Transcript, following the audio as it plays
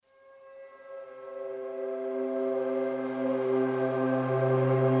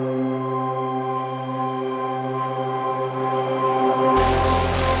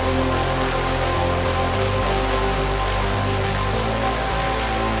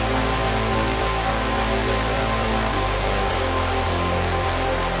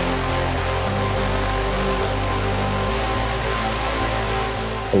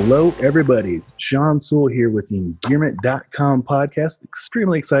Hello, everybody. Sean Sewell here with the Endearment.com podcast.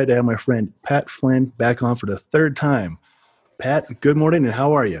 Extremely excited to have my friend Pat Flynn back on for the third time. Pat, good morning, and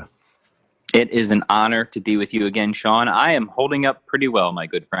how are you? It is an honor to be with you again, Sean. I am holding up pretty well, my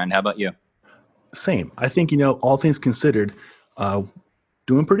good friend. How about you? Same. I think, all things considered,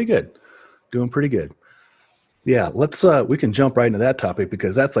 doing pretty good. Yeah, we can jump right into that topic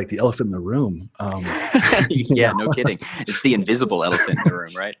because that's like the elephant in the room. Yeah, no kidding. It's the invisible elephant in the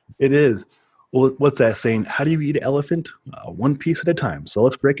room, right? It is. Well, what's that saying? How do you eat an elephant? One piece at a time. So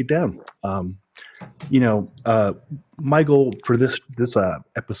let's break it down. My goal for this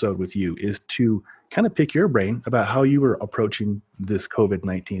episode with you is to kind of pick your brain about how you were approaching this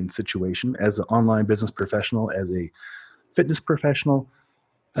COVID-19 situation as an online business professional, as a fitness professional,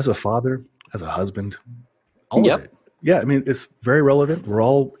 as a father, as a husband. All of it. Yeah, I mean, it's very relevant. We're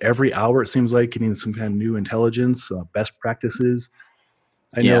all, every hour, it seems like, getting some kind of new intelligence, best practices.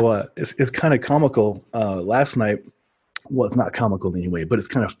 I know it's kind of comical. Last night, well, it's not comical anyway, but it's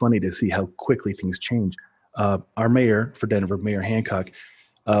kind of funny to see how quickly things change. Our mayor for Denver, Mayor Hancock,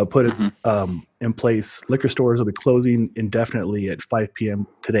 put it in place. Liquor stores will be closing indefinitely at 5 p.m.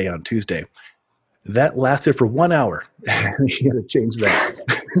 today on Tuesday. That lasted for 1 hour. You got to change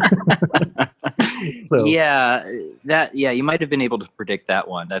that. So you might have been able to predict that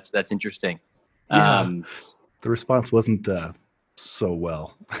one. That's interesting. Yeah, the response wasn't so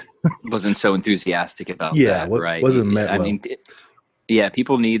well. Wasn't so enthusiastic about that, right? Wasn't met well. I mean,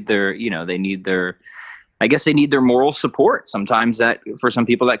 people need their, I guess they need their moral support. Sometimes that, for some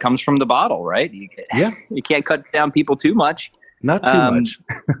people, that comes from the bottle, right? You can't cut down people too much. Not too much.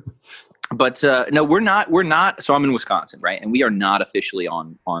 But no, we're not. So I'm in Wisconsin, right? And we are not officially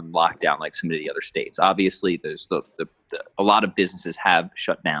on lockdown like some of the other states. Obviously, there's a lot of businesses have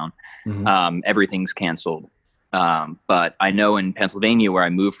shut down. Mm-hmm. Everything's canceled. But I know in Pennsylvania, where I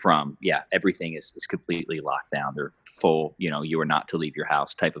moved from, everything is completely locked down. They're full, you are not to leave your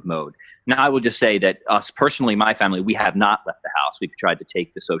house type of mode. Now, I will just say that us personally, my family, we have not left the house. We've tried to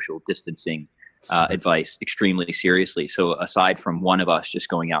take the social distancing advice extremely seriously. So aside from one of us just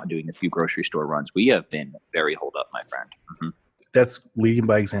going out and doing a few grocery store runs, we have been very holed up, my friend. Mm-hmm. That's leading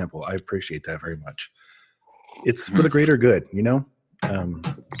by example. I appreciate that very much. It's for the greater good, And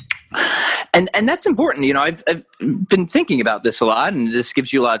that's important. I've been thinking about this a lot, and this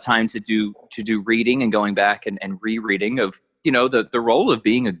gives you a lot of time to do reading and going back and rereading of, the role of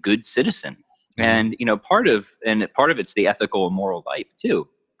being a good citizen. Mm-hmm. And, part of it's the ethical and moral life too.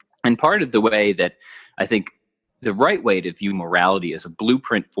 And part of the way that I think the right way to view morality is a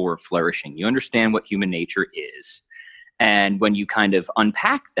blueprint for flourishing. You understand what human nature is. And when you kind of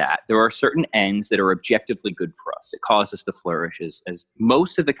unpack that, there are certain ends that are objectively good for us. It cause us to flourish as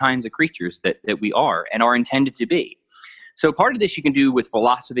most of the kinds of creatures that we are and are intended to be. So part of this you can do with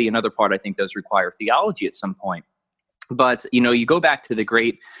philosophy. Another part I think does require theology at some point. But, you go back to the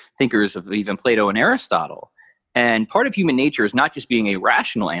great thinkers of even Plato and Aristotle. And part of human nature is not just being a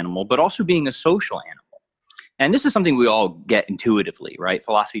rational animal, but also being a social animal. And this is something we all get intuitively, right?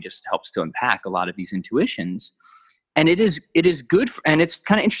 Philosophy just helps to unpack a lot of these intuitions. And it is good. And it's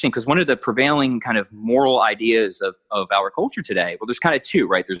kind of interesting because one of the prevailing kind of moral ideas of our culture today, well, there's kind of two,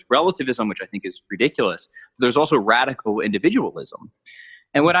 right? There's relativism, which I think is ridiculous. But there's also radical individualism.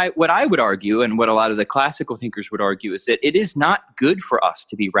 And what I would argue, and what a lot of the classical thinkers would argue, is that it is not good for us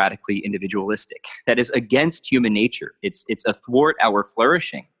to be radically individualistic. That is against human nature. It's athwart our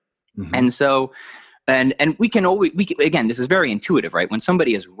flourishing. Mm-hmm. And so, and we can again, this is very intuitive, right? When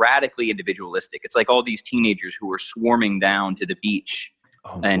somebody is radically individualistic, it's like all these teenagers who are swarming down to the beach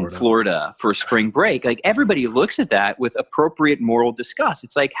in Florida for spring break. Like, everybody looks at that with appropriate moral disgust.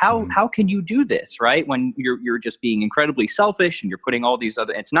 It's like, how can you do this, right? When you're just being incredibly selfish and you're putting all these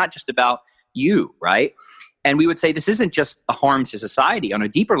other, it's not just about you, right? And we would say this isn't just a harm to society. On a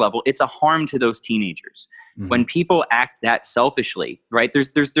deeper level, it's a harm to those teenagers. Mm-hmm. When people act that selfishly, right?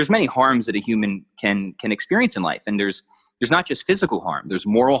 There's many harms that a human can experience in life. And there's not just physical harm. There's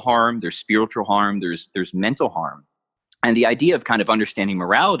moral harm, there's spiritual harm, there's mental harm. And the idea of kind of understanding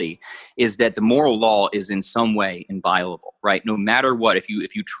morality is that the moral law is in some way inviolable, right? No matter what, if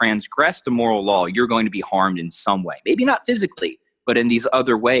you transgress the moral law, you're going to be harmed in some way. Maybe not physically, but in these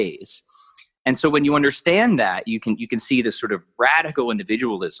other ways. And so when you understand that, you can see this sort of radical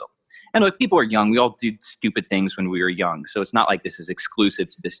individualism. And look, people are young. We all do stupid things when we were young. So it's not like this is exclusive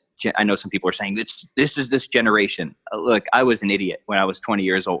to this. I know some people are saying this is this generation. Look, I was an idiot when I was 20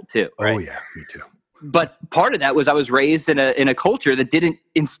 years old too. Right? Oh yeah, me too. But part of that was I was raised in a culture that didn't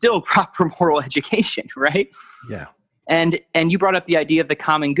instill proper moral education, right? Yeah. And you brought up the idea of the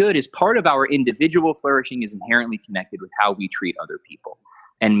common good. Is part of our individual flourishing is inherently connected with how we treat other people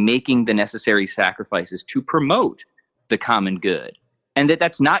and making the necessary sacrifices to promote the common good. And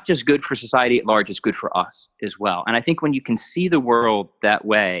that's not just good for society at large, it's good for us as well. And I think when you can see the world that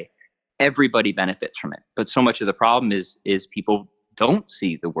way, everybody benefits from it. But so much of the problem is people don't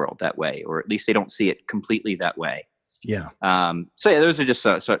see the world that way, or at least they don't see it completely that way. Yeah. So yeah, those are just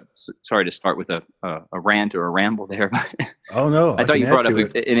sorry to start with a rant or a ramble there. But oh no, I thought you brought up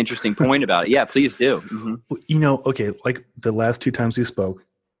an interesting point about it. Yeah, please do. Mm-hmm. Okay, like the last 2 times we spoke,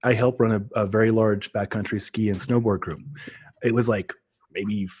 I helped run a very large backcountry ski and snowboard group. It was like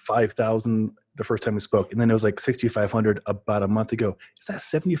maybe 5,000 the first time we spoke, and then it was like 6,500 about a month ago. It's at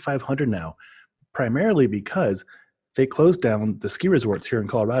 7,500 now, primarily because they closed down the ski resorts here in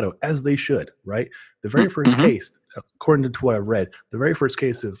Colorado, as they should, right? The very first case, according to what I've read, the very first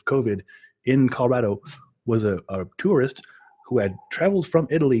case of COVID in Colorado was a tourist who had traveled from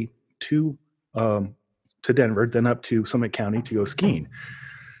Italy to Denver, then up to Summit County to go skiing.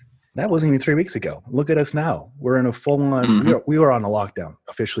 That wasn't even 3 weeks ago. Look at us now. We're in a full-on, we were on a lockdown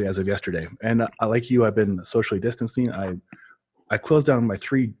officially as of yesterday. And like you, I've been socially distancing. I closed down my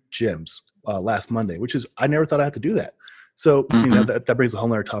 3 gyms last Monday, which is, I never thought I had to do that. So, that brings a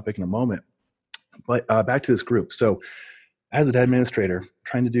whole other topic in a moment. But back to this group. So as an administrator,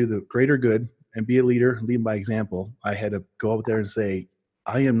 trying to do the greater good and be a leader, lead by example, I had to go out there and say,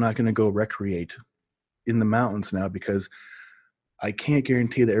 I am not going to go recreate in the mountains now, because I can't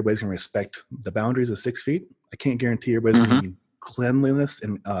guarantee that everybody's going to respect the boundaries of 6 feet. I can't guarantee everybody's going to be cleanliness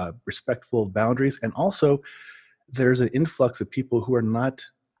and respectful boundaries. And also, there's an influx of people who are not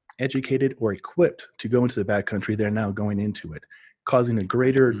educated or equipped to go into the backcountry. They're now going into it, causing a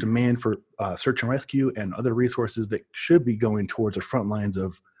greater demand for search and rescue and other resources that should be going towards the front lines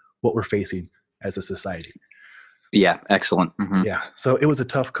of what we're facing as a society. Yeah, excellent. Yeah, so it was a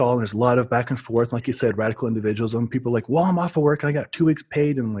tough call, and there's a lot of back and forth. Like you said, radical individuals. And people are like, well, I'm off of work and I got 2 weeks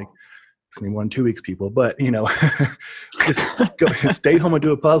paid. And I'm like, it's going to be 1 2 weeks, people. But, just go stay home and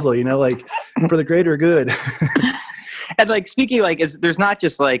do a puzzle, like for the greater good. And like speaking, like there's not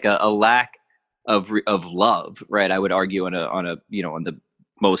just like a lack of love, right? I would argue on the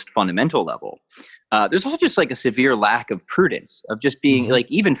most fundamental level. There's also just like a severe lack of prudence, of just being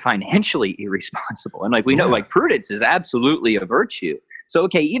like even financially irresponsible. And like we know, like prudence is absolutely a virtue. So,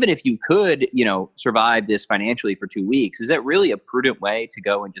 okay, even if you could, survive this financially for 2 weeks, is that really a prudent way to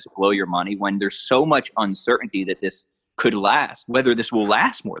go and just blow your money when there's so much uncertainty that this could last, whether this will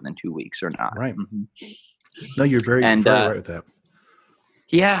last more than 2 weeks or not? Right. No, you're very right with that.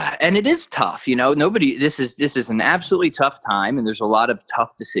 Yeah, and it is tough. This is an absolutely tough time, and there's a lot of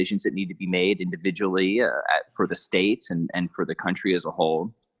tough decisions that need to be made individually for the states and for the country as a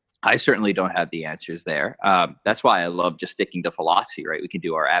whole. I certainly don't have the answers there. That's why I love just sticking to philosophy, right? We can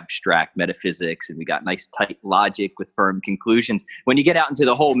do our abstract metaphysics, and we got nice tight logic with firm conclusions. When you get out into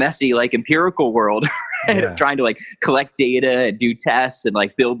the whole messy, like empirical world, right? Trying to like collect data and do tests and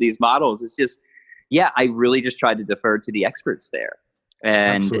like build these models, it's just, I really just try to defer to the experts there.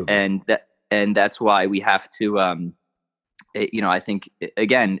 And that's why we have to, I think,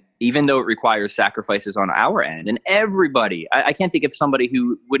 again, even though it requires sacrifices on our end, and everybody, I can't think of somebody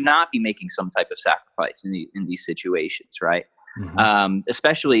who would not be making some type of sacrifice in these situations, right?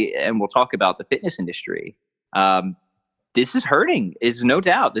 Especially, and we'll talk about the fitness industry. This is hurting, is no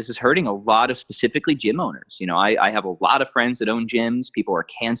doubt. This is hurting a lot of specifically gym owners. I have a lot of friends that own gyms. People are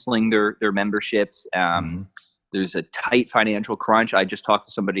canceling their memberships. There's a tight financial crunch. I just talked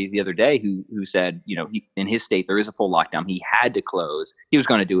to somebody the other day who said, in his state, there is a full lockdown. He had to close. He was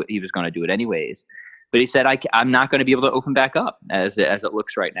going to do it. He was going to do it anyways. But he said, I'm not going to be able to open back up as it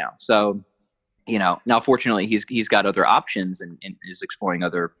looks right now. So, now fortunately he's got other options and is exploring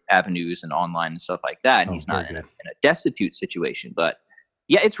other avenues and online and stuff like that. And he's not in a destitute situation, but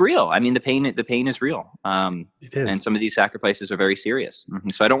yeah, it's real. I mean, the pain is real. It is. And some of these sacrifices are very serious.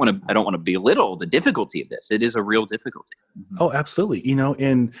 So I don't want to belittle the difficulty of this. It is a real difficulty. Oh, absolutely.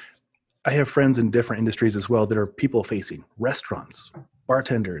 And I have friends in different industries as well that are people facing: restaurants,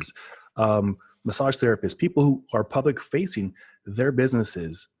 bartenders, massage therapists, people who are public facing their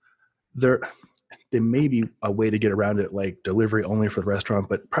businesses. There may be a way to get around it, like delivery only for the restaurant,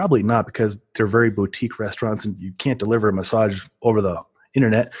 but probably not, because they're very boutique restaurants and you can't deliver a massage over the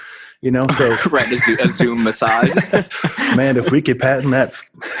internet, so right, a Zoom massage. Man, if we could patent that,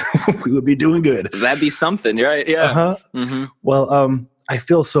 we would be doing good. That'd be something, right? Yeah. Well, I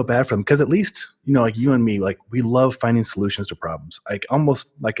feel so bad for them, because at least, like you and me, like we love finding solutions to problems. Like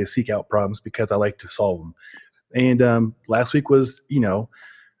almost like I seek out problems because I like to solve them. And last week was,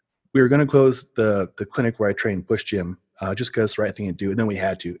 we were going to close the clinic where I trained, Push Gym, just because it's the right thing to do. And then we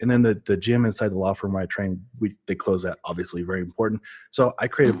had to. And then the gym inside the law firm where I trained, they closed that, obviously very important. So I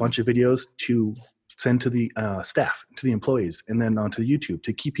created a bunch of videos to send to the staff, to the employees, and then onto YouTube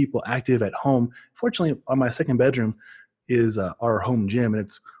to keep people active at home. Fortunately, on my second bedroom is our home gym, and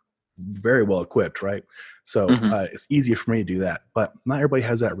it's very well equipped, right? So it's easier for me to do that. But not everybody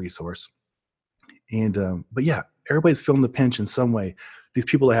has that resource. And but yeah, everybody's feeling the pinch in some way. These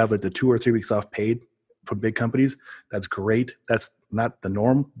people that have like the 2 or 3 weeks off paid from big companies, that's great. That's not the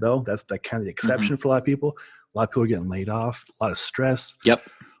norm, though. That's the kind of the exception for a lot of people. A lot of people are getting laid off. A lot of stress. Yep.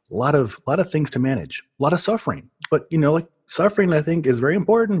 A lot of things to manage. A lot of suffering. But like suffering, I think, is very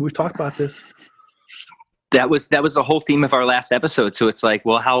important. We've talked about this. That was the whole theme of our last episode. So it's like,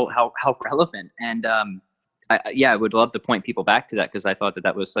 well, how relevant? And I would love to point people back to that, because I thought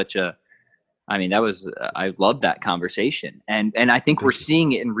that was such a. I loved that conversation. And I think we're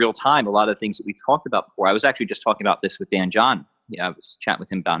seeing it in real time. A lot of things that we talked about before. I was actually just talking about this with Dan John. Yeah, I was chatting with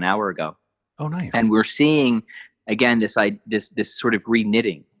him about an hour ago. Oh, nice. And we're seeing, again, this sort of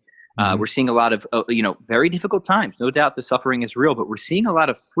re-knitting. We're seeing a lot of, very difficult times. No doubt the suffering is real, but we're seeing a lot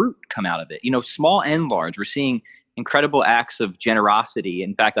of fruit come out of it, small and large. We're seeing incredible acts of generosity.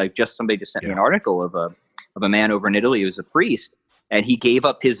 In fact, somebody just sent me an article of a man over in Italy who's a priest. And he gave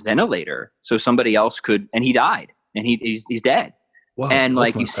up his ventilator so somebody else could, and he died, and he's dead. Wow, and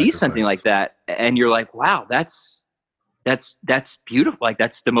like you see something like that, and you're like, wow, that's beautiful. Like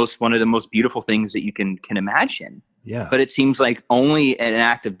that's one of the most beautiful things that you can imagine. Yeah. But it seems like only an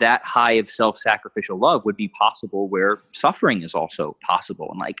act of that high of self-sacrificial love would be possible where suffering is also possible.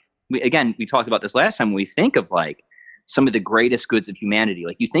 And like we talked about this last time. When we think of like some of the greatest goods of humanity.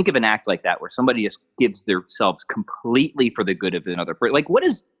 Like you think of an act like that where somebody just gives themselves completely for the good of another person. Like what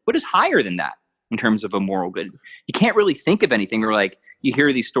is higher than that in terms of a moral good? You can't really think of anything. Or like you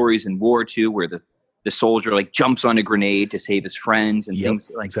hear these stories in war too, where the soldier like jumps on a grenade to save his friends and things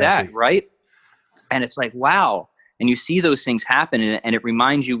like that. Right. And it's like, wow. And you see those things happen, and it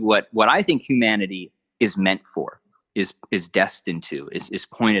reminds you what I think humanity is meant for. Is destined to, is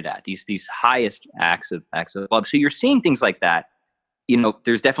pointed at these highest acts of love. So you're seeing things like that.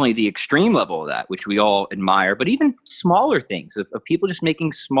 There's definitely the extreme level of that, which we all admire, but even smaller things of people just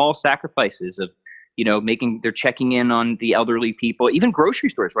making small sacrifices of, they're checking in on the elderly people, even grocery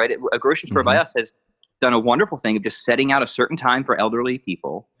stores, right? A grocery store by us has done a wonderful thing of just setting out a certain time for elderly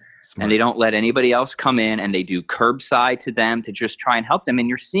people. Smart. And they don't let anybody else come in, and they do curbside to them to just try and help them. And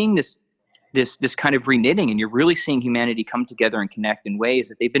you're seeing this kind of reknitting, and you're really seeing humanity come together and connect in ways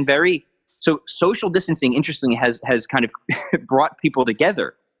that they've been so social distancing, interestingly, has kind of brought people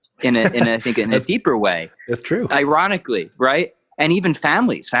together in a deeper way. That's true. Ironically, right? And even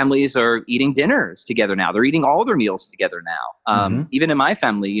families are eating dinners together now. They're eating all their meals together now. Even in my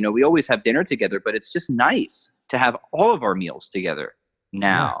family, we always have dinner together, but it's just nice to have all of our meals together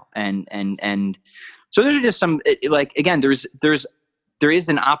now. Yeah. And so there's just some, like, again, there is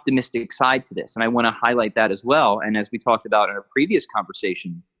an optimistic side to this, and I want to highlight that as well. And as we talked about in a previous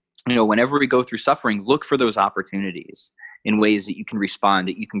conversation, whenever we go through suffering, look for those opportunities in ways that you can respond,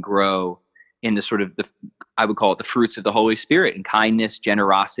 that you can grow in the sort of I would call it the fruits of the Holy Spirit, and kindness,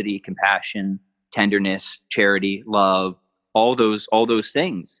 generosity, compassion, tenderness, charity, love, all those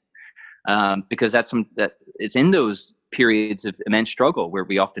things, because that it's in those periods of immense struggle where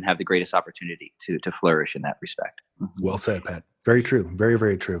we often have the greatest opportunity to flourish in that respect. Well said, Pat. Very true. Very,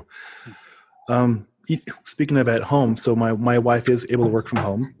 very true. Speaking of at home, so my wife is able to work from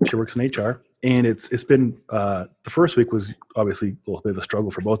home. She works in HR, and it's been the first week was obviously a little bit of a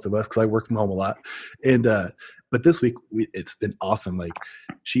struggle for both of us because I work from home a lot, and but this week it's been awesome. Like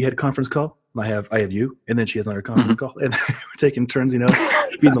she had a conference call, and I have you, and then she has another conference call, and we're taking turns,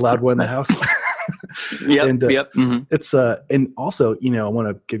 being the loud one in the house. It's and also I want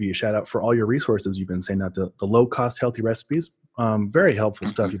to give you a shout out for all your resources you've been saying out, the low cost healthy recipes, very helpful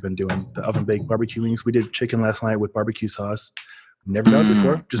stuff you've been doing. The oven baked barbecue wings, we did chicken last night with barbecue sauce, never done it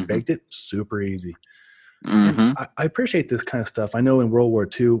before, just baked it, super easy. I appreciate this kind of stuff. I know in World War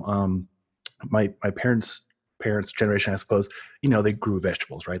II, my parents generation, I suppose, they grew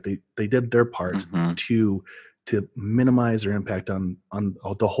vegetables, right? They did their part to minimize their impact on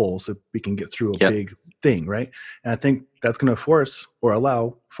the whole, so we can get through a big thing, right? And I think that's going to force or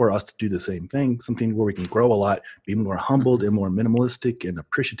allow for us to do the same thing, something where we can grow a lot, be more humbled and more minimalistic and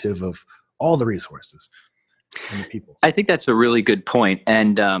appreciative of all the resources and the people. I think that's a really good point.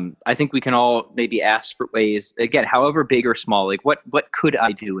 And I think we can all maybe ask for ways, again, however big or small, like what could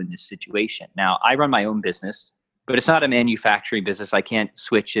I do in this situation? Now, I run my own business. but it's not a manufacturing business. I can't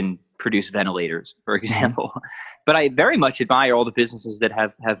switch and produce ventilators, for example. But I very much admire all the businesses that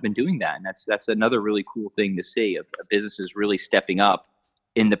have been doing that, and that's another really cool thing to see of businesses really stepping up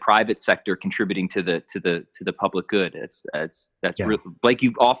in the private sector, contributing to the public good. That's really, like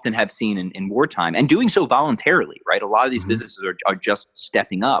you often have seen in wartime, and doing so voluntarily, right? A lot of these businesses are just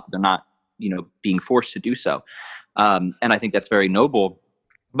stepping up. They're not, being forced to do so. And I think that's very noble.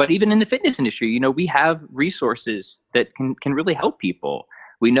 But even in the fitness industry, we have resources that can really help people.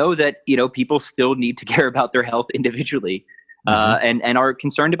 We know that, people still need to care about their health individually, and are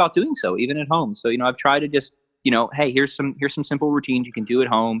concerned about doing so even at home. So, I've tried to just, hey, here's some simple routines you can do at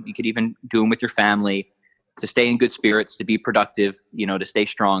home. You could even do them with your family to stay in good spirits, to be productive, to stay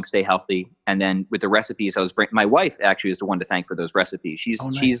strong, stay healthy. And then with the recipes, my wife actually is the one to thank for those recipes.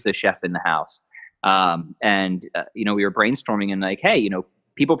 She's the chef in the house. And we were brainstorming and like, hey,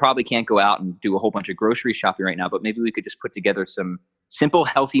 people probably can't go out and do a whole bunch of grocery shopping right now, but maybe we could just put together some simple,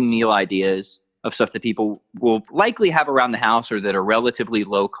 healthy meal ideas of stuff that people will likely have around the house, or that are relatively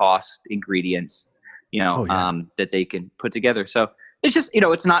low cost ingredients, that they can put together. So it's just,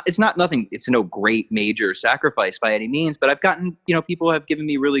 it's not nothing. It's no great major sacrifice by any means, but I've gotten, people have given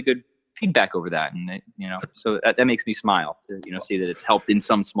me really good feedback over that. And, so that makes me smile to, see that it's helped in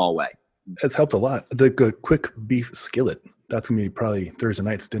some small way. It's helped a lot. The quick beef skillet, that's going to be probably Thursday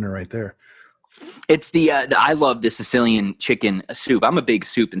night's dinner right there. It's I love the Sicilian chicken soup. I'm a big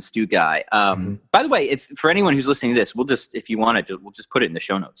soup and stew guy. By the way, for anyone who's listening to this, we'll just, if you wanted to, we'll just put it in the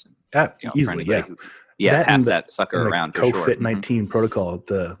show notes. Easily, yeah. Pass that sucker around for sure. CoFit 19 protocol,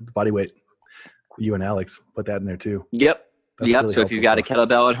 the body weight, you and Alex put that in there too. Yep. That's really so if you've got a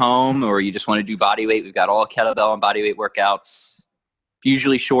kettlebell at home, or you just want to do body weight, we've got all kettlebell and body weight workouts.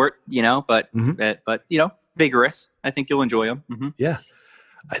 Usually short, but vigorous. I think you'll enjoy them. Yeah.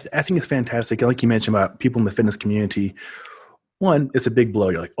 I think it's fantastic. Like you mentioned about people in the fitness community, one, it's a big blow.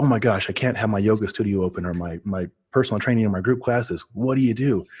 You're like, oh my gosh, I can't have my yoga studio open, or my personal training or my group classes. What do you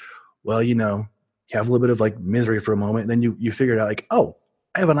do? Well, you have a little bit of like misery for a moment, and then you figure it out like, oh,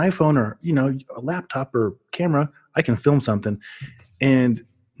 I have an iPhone or, a laptop or camera. I can film something. And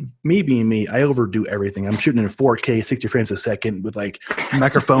me being me, I overdo everything. I'm shooting in 4K, 60 frames a second with like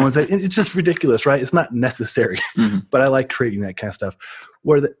microphones. It's just ridiculous, right? It's not necessary, but I like creating that kind of stuff.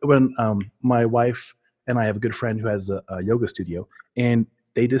 When my wife and I have a good friend who has a yoga studio, and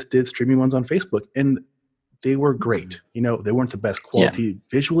they just did streaming ones on Facebook, and they were great. They weren't the best quality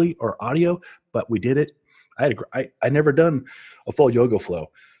visually or audio, but we did it. I never done a full yoga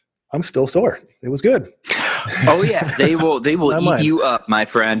flow. I'm still sore. It was good. Oh yeah, they will eat you up, my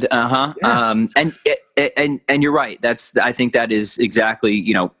friend. Yeah. And you're right. I think that is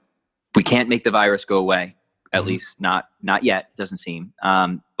exactly, we can't make the virus go away, at least not yet. It doesn't seem.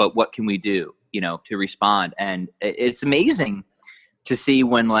 But what can we do, to respond? And it's amazing to see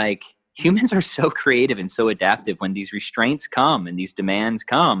when like humans are so creative and so adaptive. When these restraints come and these demands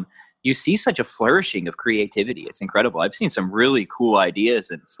come, you see such a flourishing of creativity. It's incredible. I've seen some really cool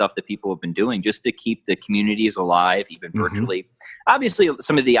ideas and stuff that people have been doing just to keep the communities alive, even virtually. Obviously,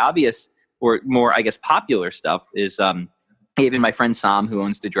 some of the obvious or more, I guess, popular stuff is even my friend Sam, who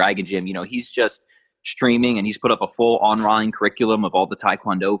owns the Dragon Gym. He's just streaming, and he's put up a full online curriculum of all the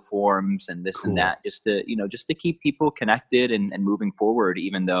Taekwondo forms and this and that, just to keep people connected and moving forward,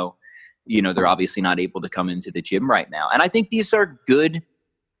 even though, they're obviously not able to come into the gym right now. And I think these are good.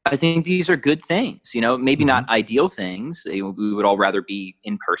 I think these are good things, maybe not ideal things. We would all rather be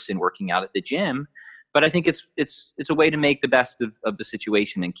in person working out at the gym, but I think it's a way to make the best of the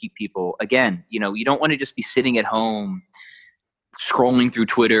situation and keep people, again, you don't want to just be sitting at home scrolling through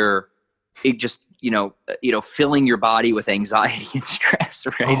Twitter, filling your body with anxiety and stress,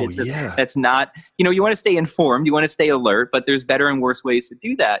 right? That's not, you want to stay informed, you want to stay alert, but there's better and worse ways to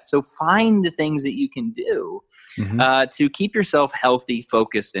do that. So find the things that you can do to keep yourself healthy,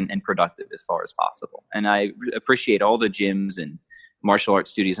 focused, and productive as far as possible. And I appreciate all the gyms and martial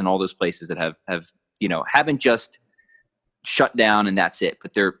arts studios and all those places that haven't just shut down and that's it,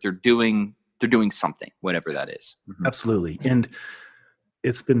 but they're doing something, whatever that is. Absolutely. And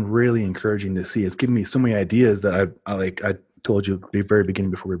it's been really encouraging to see. It's given me so many ideas that I told you at the very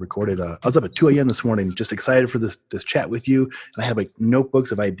beginning before we recorded. I was up at 2 a.m. this morning, just excited for this chat with you. And I have like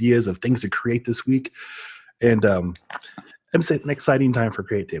notebooks of ideas of things to create this week. And it's an exciting time for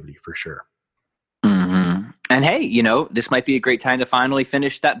creativity for sure. And hey, this might be a great time to finally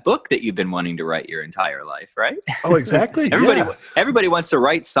finish that book that you've been wanting to write your entire life, right? Oh, exactly. Everybody wants to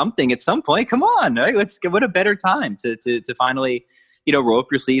write something at some point. Come on, right? What a better time to finally, roll up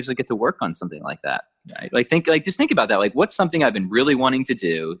your sleeves and get to work on something like that. Right? Just think about that. Like, what's something I've been really wanting to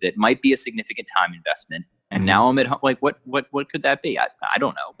do that might be a significant time investment, And now I'm at home. Like, what could that be? I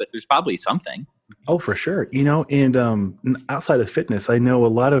don't know, but there's probably something. Oh, for sure. And outside of fitness, I know a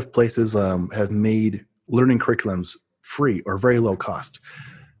lot of places have made learning curriculums free or very low cost.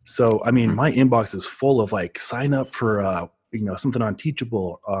 So, I mean, my inbox is full of like, sign up for, something on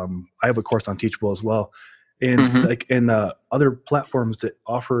Teachable. I have a course on Teachable as well. And other platforms that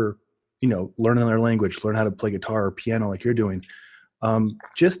offer, learn another language, learn how to play guitar or piano like you're doing.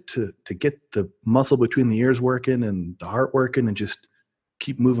 Just to get the muscle between the ears working and the heart working and just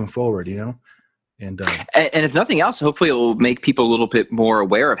keep moving forward, And if nothing else, hopefully it will make people a little bit more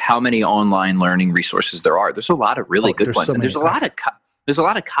aware of how many online learning resources there are. There's a lot of really good ones. And there's a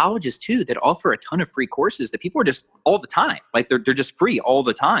lot of colleges too that offer a ton of free courses that people are just all the time. Like they're just free all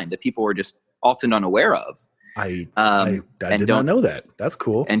the time that people are just often unaware of. I did not know that. That's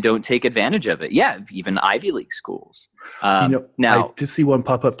cool. And don't take advantage of it. Yeah, even Ivy League schools. Now I did see one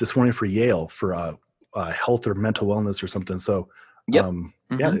pop up this morning for Yale for health or mental wellness or something. So yeah,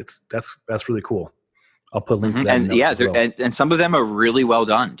 that's really cool. I'll put a link to that. And yeah, and some of them are really well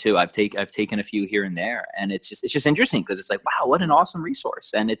done too. I've taken a few here and there, and it's just interesting because it's like, wow, what an awesome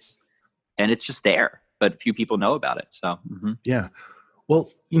resource, and it's just there, but few people know about it. So yeah, well,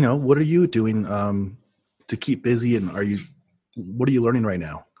 what are you doing to keep busy, and what are you learning right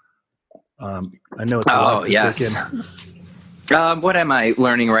now? I know it's a lot to take in. What am I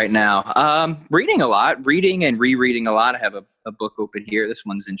learning right now? Reading a lot, reading and rereading a lot. I have a book open here. This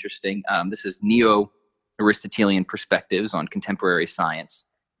one's interesting. This is Neo-Aristotelian Perspectives on Contemporary Science.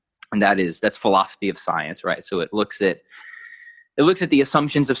 And that's philosophy of science, right? So it looks at the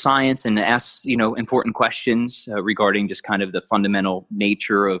assumptions of science and asks, important questions regarding just kind of the fundamental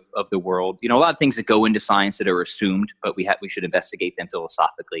nature of the world. A lot of things that go into science that are assumed, but we should investigate them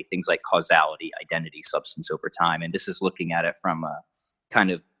philosophically. Things like causality, identity, substance over time. And this is looking at it from a kind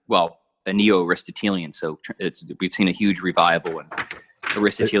of, a neo-Aristotelian. So we've seen a huge revival in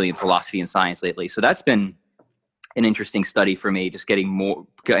Aristotelian philosophy and science lately. So that's been an interesting study for me, just getting more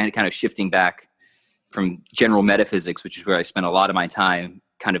kind of shifting back from general metaphysics, which is where I spent a lot of my time,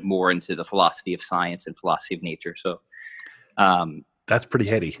 kind of more into the philosophy of science and philosophy of nature. So that's pretty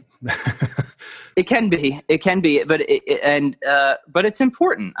heady. It can be, but it's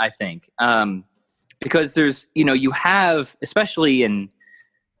important, I think, because there's, you have, especially in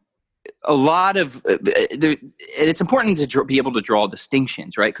a lot of, and it's important to be able to draw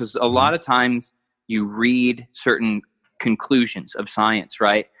distinctions, right? Because a lot of times you read certain conclusions of science,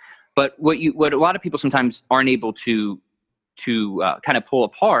 right? But what a lot of people sometimes aren't able to kind of pull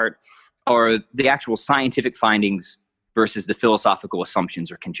apart are the actual scientific findings versus the philosophical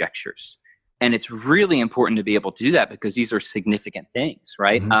assumptions or conjectures. And it's really important to be able to do that because these are significant things,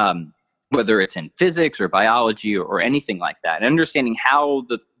 right? Whether it's in physics or biology or anything like that. And understanding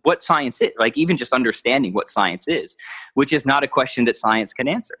what science is, like even just understanding what science is, which is not a question that science can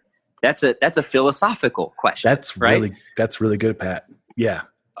answer. That's a philosophical question. That's really good, Pat. Yeah.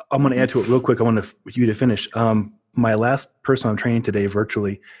 I'm going to add to it real quick. I want you to finish. My last person I'm training today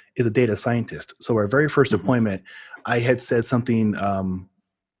virtually is a data scientist. So our very first appointment, I had said something's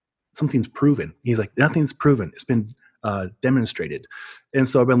proven. He's like, nothing's proven. It's been demonstrated. And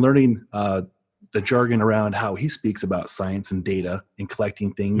so I've been learning the jargon around how he speaks about science and data and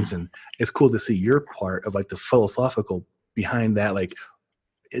collecting things. And it's cool to see your part of like the philosophical behind that. Like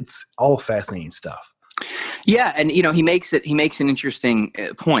it's all fascinating stuff. Yeah. And, he makes an interesting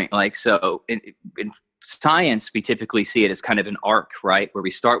point. Like, so in science, we typically see it as kind of an arc, right? Where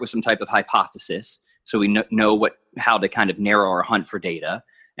we start with some type of hypothesis. So we know how to kind of narrow our hunt for data.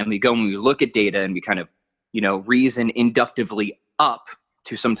 And we go and we look at data and we kind of, reason inductively up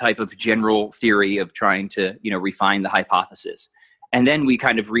to some type of general theory of trying to, refine the hypothesis. And then we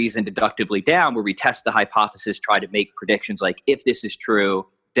kind of reason deductively down where we test the hypothesis, try to make predictions like, if this is true,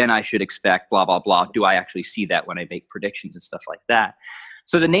 then I should expect blah, blah, blah. Do I actually see that when I make predictions and stuff like that?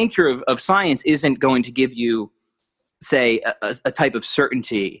 So the nature of science isn't going to give you, say, a type of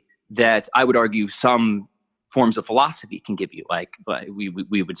certainty that I would argue some forms of philosophy can give you. Like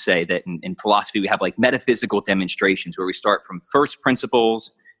we would say that in philosophy, we have like metaphysical demonstrations where we start from first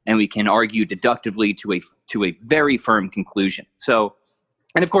principles and we can argue deductively to a very firm conclusion. So,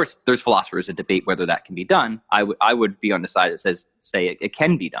 and of course, there's philosophers that debate whether that can be done. I would be on the side that say it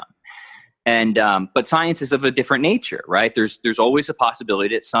can be done. And but science is of a different nature, right? There's always a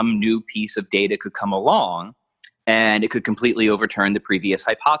possibility that some new piece of data could come along and it could completely overturn the previous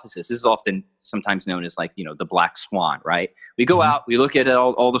hypothesis. This is often sometimes known as like, the black swan, right? We go out, we look at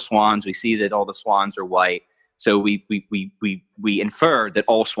all the swans, we see that all the swans are white. So we infer that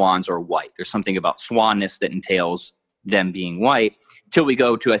all swans are white. There's something about swanness that entails them being white, till we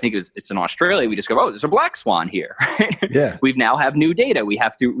go to, I think it's in Australia, we discover, oh, there's a black swan here. Yeah. We've now have new data. We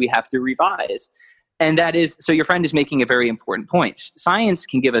have to revise. And that is, so your friend is making a very important point. Science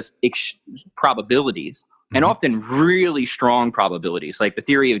can give us probabilities, and often really strong probabilities. Like the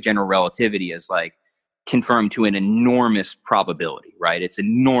theory of general relativity is like confirmed to an enormous probability, right? It's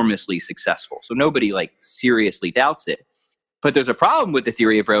enormously successful. So nobody like seriously doubts it. But there's a problem with the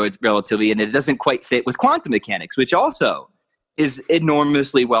theory of relativity, and it doesn't quite fit with quantum mechanics, which also is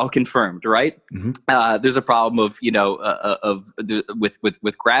enormously well confirmed, right? There's a problem of,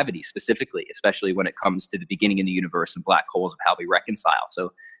 with gravity specifically, especially when it comes to the beginning of the universe and black holes, of how we reconcile.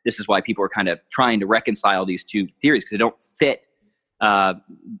 So this is why people are kind of trying to reconcile these two theories, because they don't fit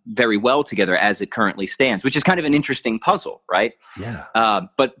very well together as it currently stands, which is kind of an interesting puzzle, right? Yeah.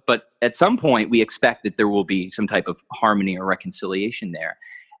 But at some point, we expect that there will be some type of harmony or reconciliation there.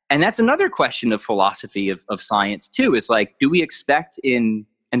 And that's another question of philosophy of science too, is like, do we expect and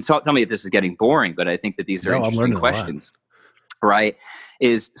tell me if this is getting boring, but I think that these are interesting questions, right?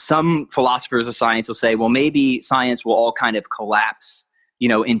 Is some philosophers of science will say, well, maybe science will all kind of collapse,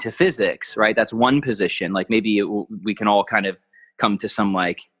 into physics, right? That's one position. Like maybe we can all kind of come to some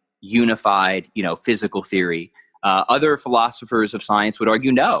like unified, physical theory. Other philosophers of science would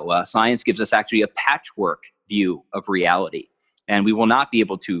argue, no, science gives us actually a patchwork view of reality. And we will not be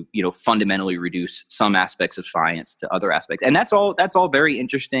able to, fundamentally reduce some aspects of science to other aspects. And that's all very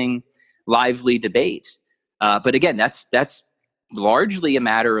interesting, lively debate. But again, that's largely a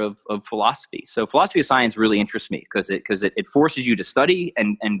matter of philosophy. So philosophy of science really interests me because it forces you to study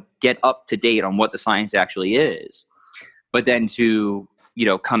and get up to date on what the science actually is. But then to,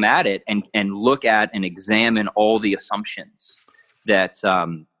 come at it and look at and examine all the assumptions that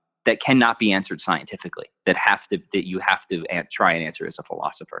cannot be answered scientifically, that you have to try and answer as a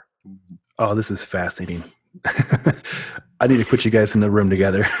philosopher. Oh, this is fascinating. I need to put you guys in the room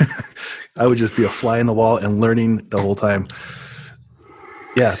together. I would just be a fly in the wall and learning the whole time.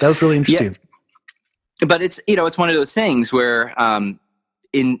 Yeah, that was really interesting. Yeah. But it's one of those things where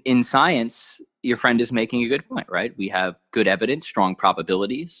in science, your friend is making a good point, right? We have good evidence, strong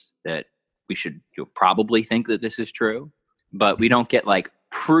probabilities that we should probably think that this is true, but we don't get like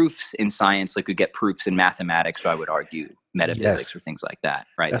proofs in science like we get proofs in mathematics, or I would argue metaphysics or things like that,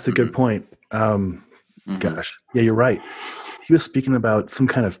 right? That's a good point. Gosh, yeah, you're right. He was speaking about some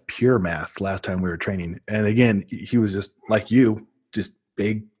kind of pure math last time we were training. And again, he was just like you, just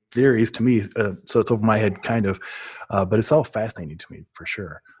big theories to me. So it's over my head kind of, but it's all fascinating to me for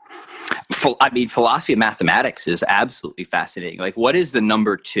sure. Philosophy of mathematics is absolutely fascinating. Like, what is the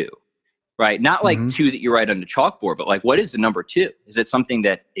number 2? Right? Not like 2 that you write on the chalkboard, but like, what is the number 2? Is it something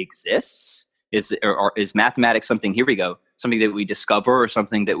that exists? Or is mathematics something, here we go, something that we discover or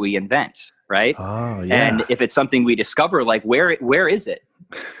something that we invent? Right? Oh, yeah. And if it's something we discover, like where is it?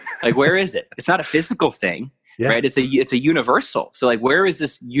 Like, where is it? It's not a physical thing, right? It's a universal. So like, where is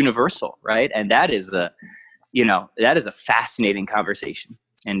this universal? Right? And that is a fascinating conversation.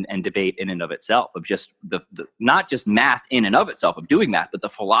 And debate in and of itself, of just the not just math in and of itself of doing math, but the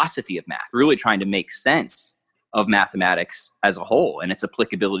philosophy of math, really trying to make sense of mathematics as a whole and its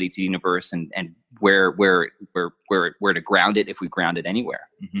applicability to the universe and where to ground it, if we ground it anywhere.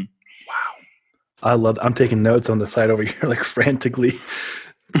 Wow. I'm taking notes on the side over here, like frantically.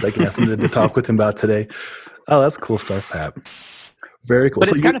 So I can have something to talk with him about today. Oh, that's cool stuff, Pat. Very cool. But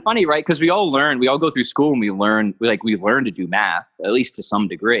it's kind of funny, right? Because we all go through school and we learn to do math, at least to some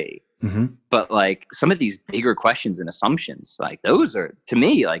degree. But like some of these bigger questions and assumptions, like those are, to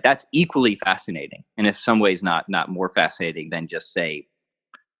me, like that's equally fascinating. And in some ways not more fascinating than just say,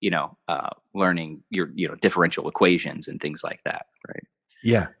 learning your, differential equations and things like that. Right.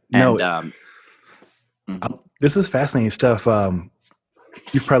 Yeah. No, this is fascinating stuff.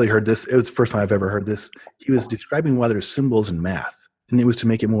 You've probably heard this. It was the first time I've ever heard this. He was describing why there's symbols in math. And it was to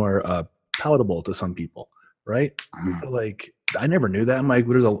make it more palatable to some people, right? Like, I never knew that. I'm like,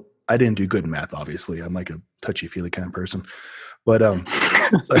 I didn't do good in math, obviously. I'm like a touchy-feely kind of person. But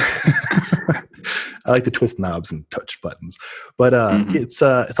so, I like to twist knobs and touch buttons. But it's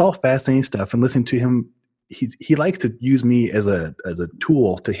all fascinating stuff. And listening to him, he likes to use me as a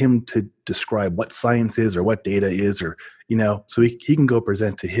tool to him to describe what science is or what data is, or so he can go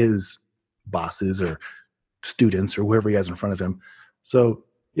present to his bosses or students or whoever he has in front of him. So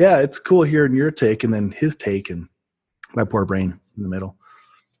yeah, it's cool hearing your take and then his take and my poor brain in the middle.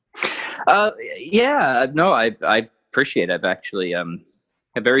 I appreciate it. I've actually have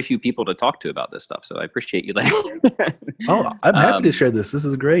very few people to talk to about this stuff, so I appreciate you Oh, I'm happy to share this. This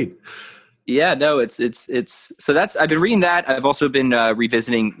is great. Yeah, no, it's so that's, I've been reading that. I've also been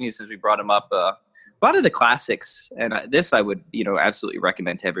revisiting, since we brought him up, a lot of the classics, and this I would, absolutely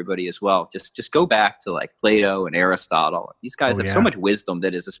recommend to everybody as well. Just go back to like Plato and Aristotle. These guys have so much wisdom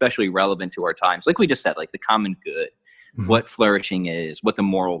that is especially relevant to our times. Like we just said, like the common good, what flourishing is, what the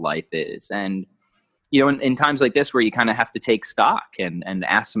moral life is. And, in times like this where you kind of have to take stock and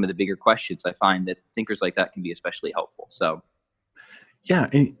ask some of the bigger questions, I find that thinkers like that can be especially helpful. So, yeah.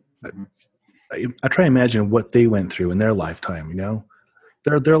 And I try to imagine what they went through in their lifetime,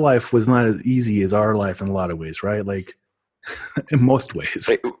 Their life was not as easy as our life in a lot of ways, right? Like in most ways.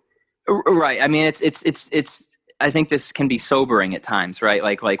 Right. I mean, it's, I think this can be sobering at times, right?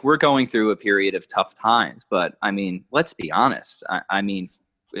 Like we're going through a period of tough times, but I mean, let's be honest. I mean,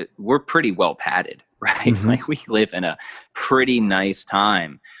 we're pretty well padded, right? Like we live in a pretty nice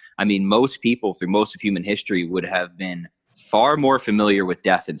time. I mean, most people through most of human history would have been far more familiar with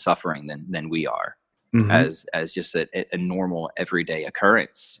death and suffering than we are. As just a normal everyday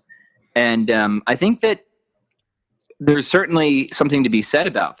occurrence. And I think that there's certainly something to be said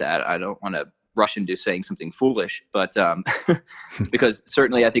about that. I don't want to rush into saying something foolish, but because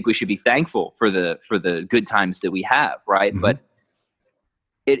certainly I think we should be thankful for the good times that we have, right? But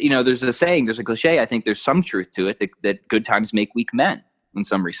there's a saying, there's a cliche, I think there's some truth to it that good times make weak men in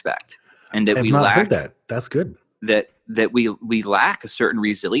some respect. And that we lack that. That's good. That we lack a certain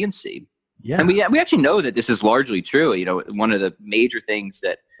resiliency. Yeah. And we actually know that this is largely true. One of the major things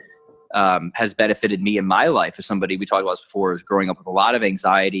that has benefited me in my life as somebody, we talked about this before, is growing up with a lot of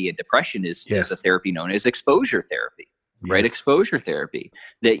anxiety and depression is a therapy known as exposure therapy, right? Exposure therapy.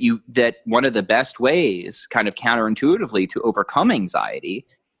 That one of the best ways kind of counterintuitively to overcome anxiety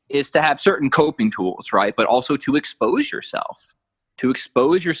is to have certain coping tools, right? But also to expose yourself to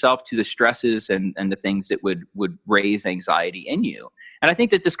the stresses and the things that would raise anxiety in you. And I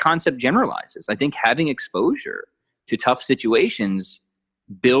think that this concept generalizes. I think having exposure to tough situations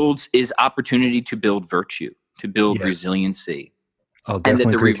is opportunity to build virtue, to build resiliency. And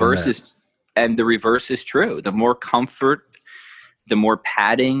that the reverse is true. The more comfort, the more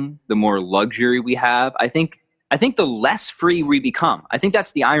padding, the more luxury we have, I think the less free we become. I think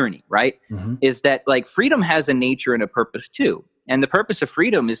that's the irony, right? Is that like freedom has a nature and a purpose too. And the purpose of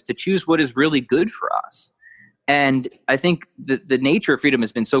freedom is to choose what is really good for us. And I think the nature of freedom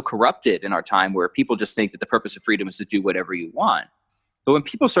has been so corrupted in our time where people just think that the purpose of freedom is to do whatever you want. But when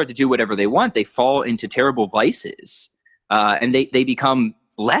people start to do whatever they want, they fall into terrible vices and they become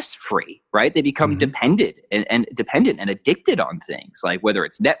less free, right? They become dependent and addicted on things like whether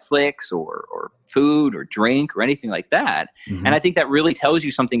it's Netflix or food or drink or anything like that. And I think that really tells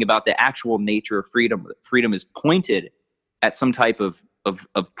you something about the actual nature of freedom. Freedom is pointed at some type of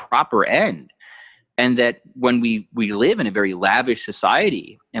proper end. And that when we live in a very lavish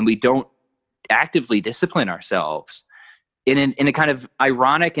society and we don't actively discipline ourselves, in a kind of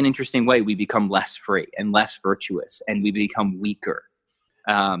ironic and interesting way, we become less free and less virtuous, and we become weaker.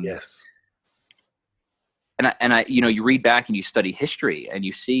 Yes. And you read back and you study history, and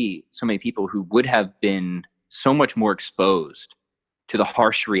you see so many people who would have been so much more exposed to the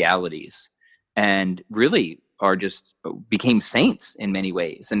harsh realities, and really became saints in many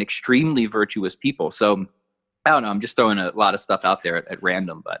ways and extremely virtuous people. So I don't know, I'm just throwing a lot of stuff out there at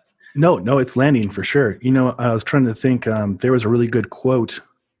random, but no, it's landing for sure. I was trying to think, there was a really good quote,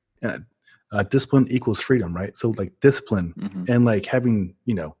 discipline equals freedom, right? So like discipline and like having,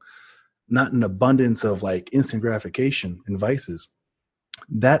 not an abundance of like instant gratification and vices,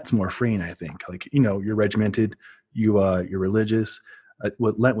 that's more freeing, I think. Like, you're regimented, you're religious.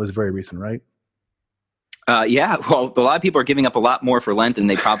 What Lent was very recent, right? Yeah, well, a lot of people are giving up a lot more for Lent than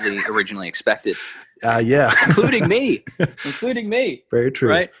they probably originally expected. Yeah. including me. Very true.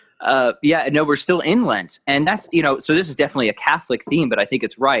 Right? We're still in Lent. And that's, so this is definitely a Catholic theme, but I think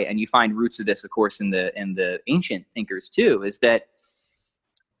it's right. And you find roots of this, of course, in the ancient thinkers too, is that,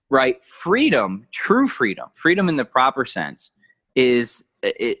 right, true freedom in the proper sense is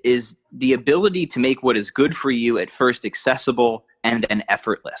the ability to make what is good for you at first accessible and then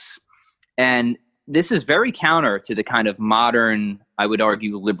effortless. And this is very counter to the kind of modern, I would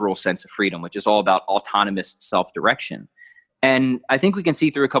argue, liberal sense of freedom, which is all about autonomous self-direction. And I think we can see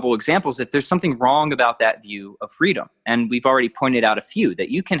through a couple of examples that there's something wrong about that view of freedom. And we've already pointed out a few, that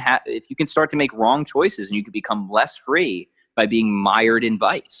you can if you can start to make wrong choices and you can become less free by being mired in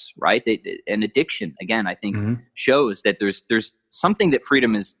vice, right? And addiction, again, I think shows that there's something that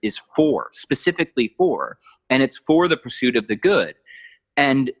freedom is specifically for, and it's for the pursuit of the good.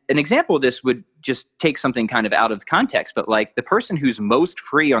 And an example of this would just take something kind of out of context, but like the person who's most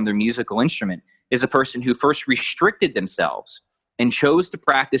free on their musical instrument is a person who first restricted themselves and chose to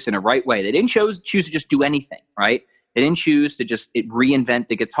practice in a right way. They didn't choose to just do anything, right? They didn't choose to just reinvent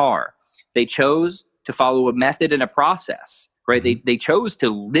the guitar. They chose to follow a method and a process, right? They chose to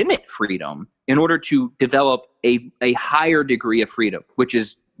limit freedom in order to develop a higher degree of freedom, which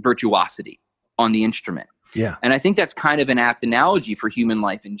is virtuosity on the instrument. Yeah. And I think that's kind of an apt analogy for human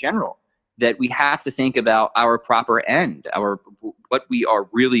life in general, that we have to think about our proper end, what we are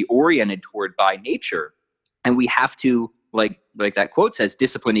really oriented toward by nature. And we have to, like that quote says,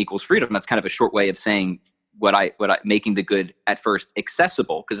 discipline equals freedom. That's kind of a short way of saying making the good at first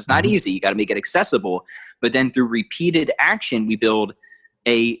accessible, because it's not easy. You got to make it accessible. But then through repeated action, we build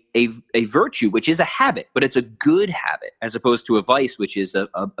a virtue, which is a habit, but it's a good habit, as opposed to a vice, which is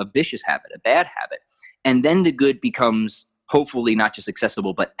a vicious habit, a bad habit. And then the good becomes hopefully not just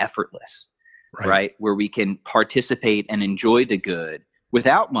accessible, but effortless, right? Where we can participate and enjoy the good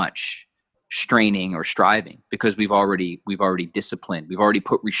without much straining or striving, because we've already disciplined, we've already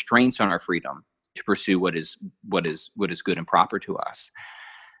put restraints on our freedom to pursue what is good and proper to us.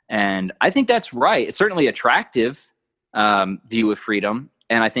 And I think that's right. It's certainly attractive view of freedom.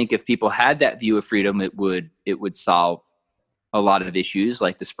 And I think if people had that view of freedom, it would solve a lot of issues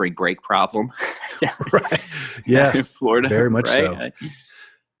like the spring break problem. Right. Yeah. In Florida. Very much so.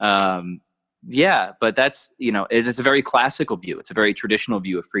 Yeah, but that's, it's a very classical view. It's a very traditional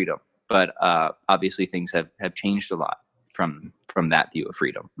view of freedom. But obviously things have changed a lot from that view of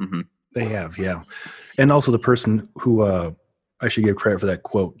freedom. Mm-hmm. They have, yeah. And also the person who I should give credit for that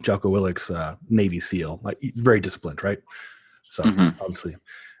quote, Jocko Willick's Navy SEAL, like very disciplined, right? So obviously,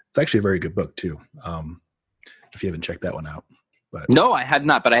 it's actually a very good book too. If you haven't checked that one out, but no, I have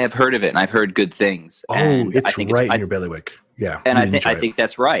not, but I have heard of it and I've heard good things. Oh, and it's right in your bailiwick. Yeah, and I think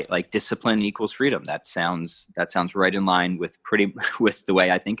that's right. Like discipline equals freedom. That sounds right in line with the way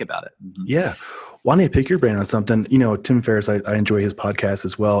I think about it. Mm-hmm. Yeah. Wanting to pick your brain on something, Tim Ferriss, I enjoy his podcast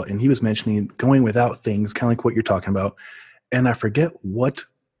as well. And he was mentioning going without things, kind of like what you're talking about. And I forget what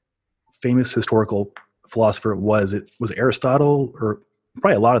famous historical philosopher it was. It was Aristotle, or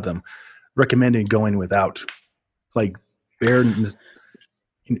probably a lot of them, recommending going without, like bare.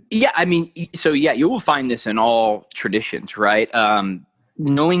 Yeah, I mean, you will find this in all traditions, right?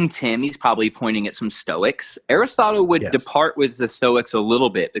 Knowing Tim, he's probably pointing at some Stoics. Aristotle would depart with the Stoics a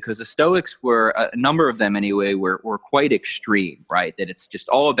little bit, because the Stoics were, a number of them anyway, were quite extreme, right? That it's just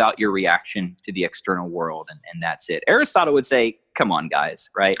all about your reaction to the external world, and that's it. Aristotle would say, come on, guys,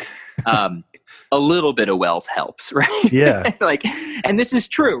 right? A little bit of wealth helps, right? Yeah. And this is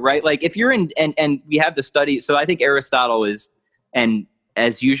true, right? Like if you're in, and we have the study, so I think Aristotle is, and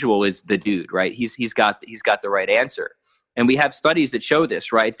as usual, is the dude, right? He's got the right answer. And we have studies that show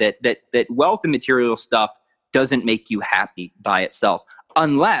this, right? That wealth and material stuff doesn't make you happy by itself,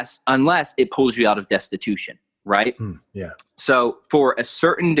 unless it pulls you out of destitution, right? Yeah. So for a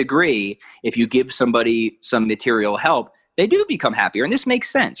certain degree, if you give somebody some material help, they do become happier. And this makes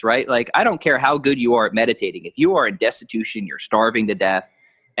sense, right? Like, I don't care how good you are at meditating. If you are in destitution, you're starving to death,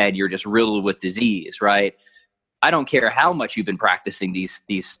 and you're just riddled with disease, right? I don't care how much you've been practicing these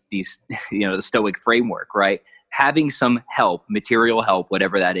the Stoic framework, right? Having some help, material help,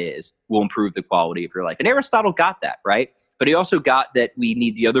 whatever that is, will improve the quality of your life. And Aristotle got that, right? But he also got that we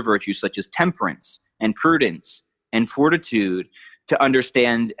need the other virtues such as temperance and prudence and fortitude to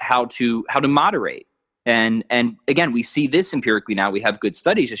understand how to moderate. And again, we see this empirically now. We have good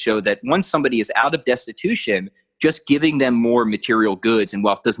studies to show that once somebody is out of destitution, just giving them more material goods and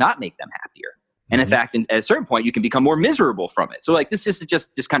wealth does not make them happier. And in fact, at a certain point, you can become more miserable from it. So like this is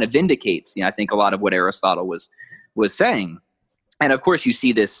just kind of vindicates, I think, a lot of what Aristotle was saying. And of course, you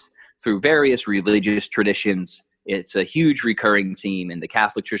see this through various religious traditions. It's a huge recurring theme in the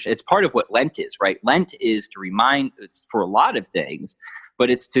Catholic Church. It's part of what Lent is, right? Lent is to remind, it's for a lot of things, but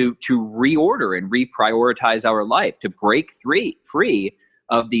it's to reorder and reprioritize our life, to break free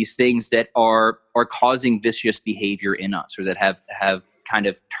of these things that are causing vicious behavior in us, or that have kind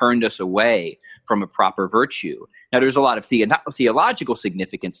of turned us away from a proper virtue. Now, there's a lot of theological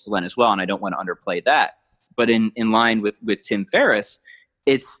significance to Lent as well, and I don't want to underplay that. But in line with Tim Ferriss,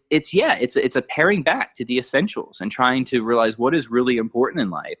 it's a paring back to the essentials and trying to realize what is really important in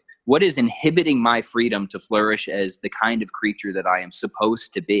life, what is inhibiting my freedom to flourish as the kind of creature that I am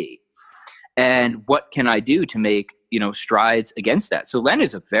supposed to be, and what can I do to make strides against that. So Lent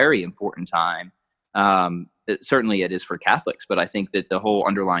is a very important time. Certainly it is for Catholics, but I think that the whole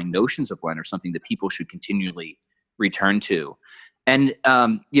underlying notions of Lent are something that people should continually return to. And,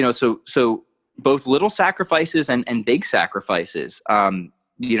 so both little sacrifices and big sacrifices,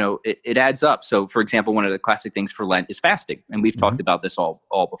 it adds up. So for example, one of the classic things for Lent is fasting. And we've talked about this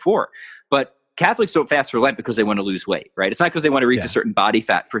all before, but Catholics don't fast for Lent because they want to lose weight, right? It's not because they want to reach a certain body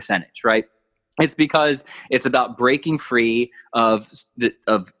fat percentage, right? It's because it's about breaking free of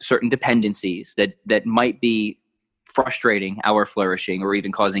certain dependencies that might be frustrating our flourishing or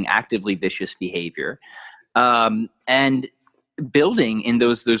even causing actively vicious behavior, and building in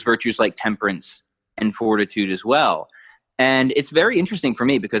those virtues like temperance and fortitude as well. And it's very interesting for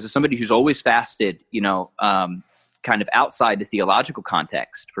me because as somebody who's always fasted, kind of outside the theological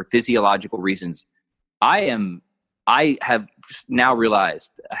context for physiological reasons, I have now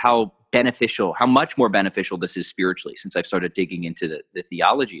realized how much more beneficial this is spiritually since I've started digging into the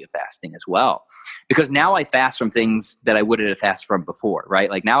theology of fasting as well. Because now I fast from things that I wouldn't have fasted from before, right?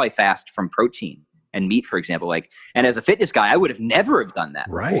 Like now I fast from protein and meat, for example. And as a fitness guy, I would have never have done that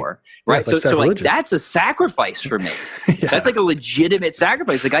before, right? Yeah, so that's a sacrifice for me. Yeah. That's like a legitimate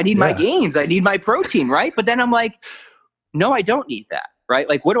sacrifice. Like I need my gains, I need my protein, right? But then I'm like, no, I don't need that, right?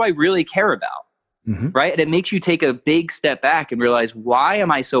 Like what do I really care about? Mm-hmm. Right. And it makes you take a big step back and realize, why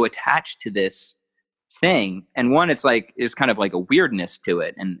am I so attached to this thing? And one, it's kind of like a weirdness to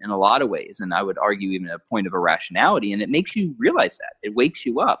it in a lot of ways. And I would argue even a point of irrationality. And it makes you realize that. It wakes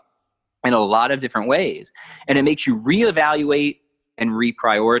you up in a lot of different ways. And it makes you reevaluate and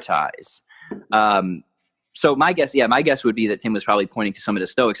reprioritize. So my guess would be that Tim was probably pointing to some of the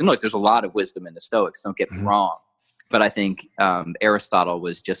Stoics. And look, there's a lot of wisdom in the Stoics. Don't get me wrong. But I think Aristotle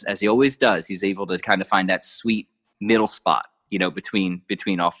was just, as he always does, he's able to kind of find that sweet middle spot,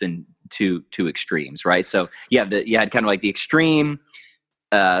 between often two extremes, right? So you had kind of like the extreme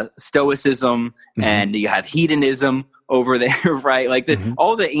Stoicism, and you have hedonism over there, right? Like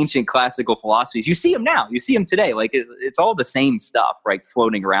all the ancient classical philosophies, you see them now, you see them today. Like it's all the same stuff, right?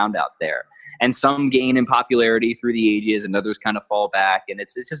 Floating around out there, and some gain in popularity through the ages, and others kind of fall back, and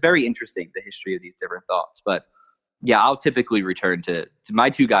it's just very interesting, the history of these different thoughts, but. Yeah, I'll typically return to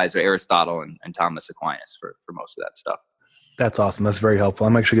my two guys are Aristotle and Thomas Aquinas for most of that stuff. That's awesome. That's very helpful.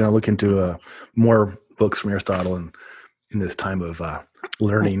 I'm actually going to look into more books from Aristotle in this time of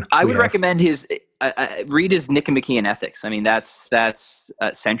learning. I would recommend read his Nicomachean Ethics. I mean, that's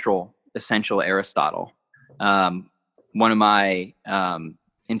essential Aristotle. One of my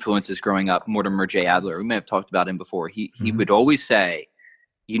influences growing up, Mortimer J. Adler, we may have talked about him before. He would always say,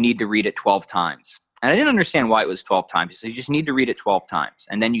 you need to read it 12 times. And I didn't understand why it was 12 times. He said, you just need to read it 12 times,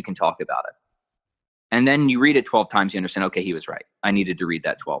 and then you can talk about it. And then you read it 12 times, you understand, okay, he was right. I needed to read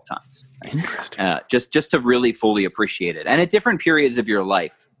that 12 times. Interesting. Just to really fully appreciate it. And at different periods of your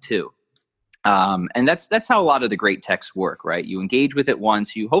life, too. And that's how a lot of the great texts work, right? You engage with it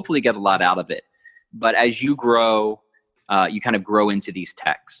once, you hopefully get a lot out of it. But as you grow, you kind of grow into these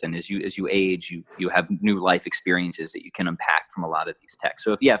texts, and as you age, you have new life experiences that you can unpack from a lot of these texts.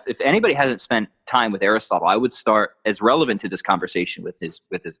 So if anybody hasn't spent time with Aristotle, I would start as relevant to this conversation with his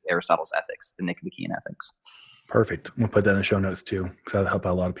Aristotle's Ethics, the Nicomachean Ethics. Perfect. We'll put that in the show notes too, because that'll help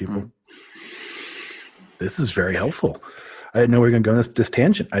out a lot of people. This is very helpful. I didn't know we were going to go on this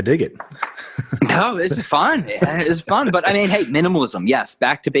tangent. I dig it. No, this is fun. It's fun. But I mean, hey, minimalism. Yes.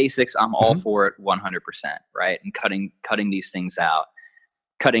 Back to basics. I'm all for it 100%. Right. And cutting these things out,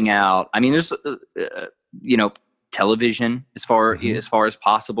 I mean, there's, television as far as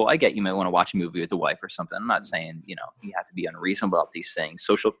possible. I get you might want to watch a movie with the wife or something. I'm not saying, you have to be unreasonable about these things.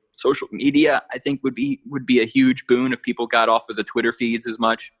 Social media, I think would be a huge boon if people got off of the Twitter feeds as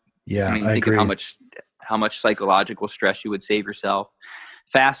much. Yeah. I mean, think of how much psychological stress you would save yourself.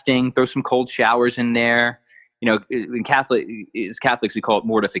 Fasting, throw some cold showers in there. In Catholics, we call it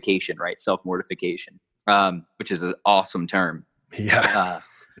mortification, right? Self-mortification, which is an awesome term. Yeah.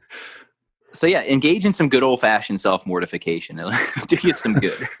 So yeah, engage in some good old-fashioned self-mortification. It'll do you some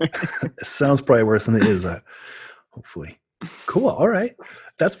good. It sounds probably worse than it is, hopefully. Cool. All right.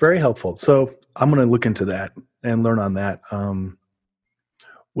 That's very helpful. So I'm going to look into that and learn on that.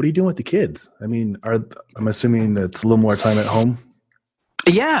 What are you doing with the kids? I mean, I'm assuming it's a little more time at home.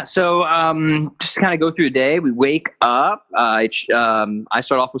 Yeah. So just kind of go through the day. We wake up. I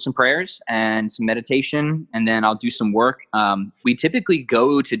start off with some prayers and some meditation, and then I'll do some work. We typically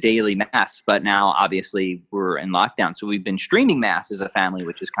go to daily mass, but now obviously we're in lockdown. So we've been streaming mass as a family,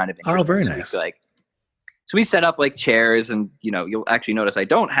 which is kind of interesting. Oh, very nice. So we set up like chairs, and you'll actually notice I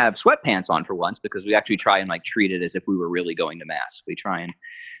don't have sweatpants on for once, because we actually try and like treat it as if we were really going to mass. We try and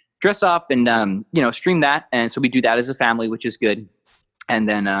dress up and stream that, and so we do that as a family, which is good. And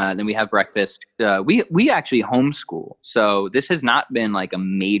then we have breakfast. We actually homeschool, so this has not been like a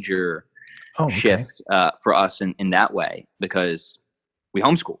major shift for us in that way, because we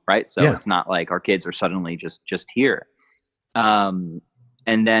homeschool, right? So It's not like our kids are suddenly just here.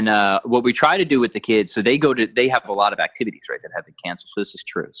 And then what we try to do with the kids, so they have a lot of activities, right, that have been canceled. So this is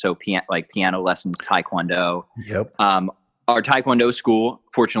true. So piano lessons, taekwondo. Yep. Our Taekwondo school,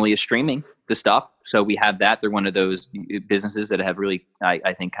 fortunately, is streaming the stuff. So we have that. They're one of those businesses that have really,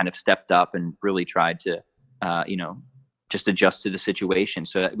 I think, kind of stepped up and really tried to, just adjust to the situation.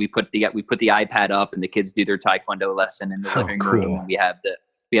 So we put the iPad up, and the kids do their Taekwondo lesson in the living room. And we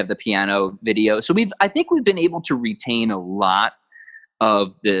have the piano video. So I think we've been able to retain a lot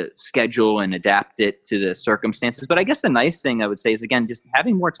of the schedule and adapt it to the circumstances. But I guess the nice thing I would say is, again, just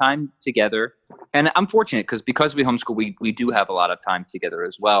having more time together. And I'm fortunate because we homeschool, we do have a lot of time together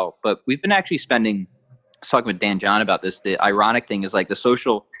as well. But we've been actually spending, I was talking with Dan John about this, the ironic thing is like the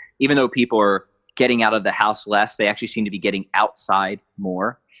social, even though people are getting out of the house less, they actually seem to be getting outside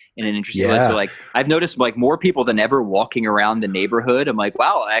more in an interesting way. So like I've noticed like more people than ever walking around the neighborhood. I'm like,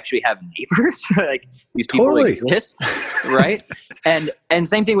 wow, I actually have neighbors. Like these people exist. Right. And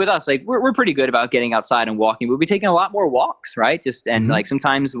same thing with us. Like we're pretty good about getting outside and walking. We'll be taking a lot more walks, right? Like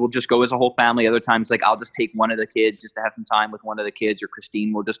sometimes we'll just go as a whole family. Other times, like I'll just take one of the kids just to have some time with one of the kids, or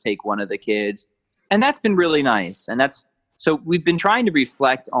Christine will just take one of the kids. And that's been really nice. And so we've been trying to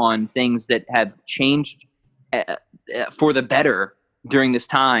reflect on things that have changed for the better during this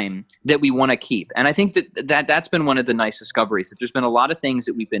time that we want to keep. And I think that's been one of the nice discoveries, that there's been a lot of things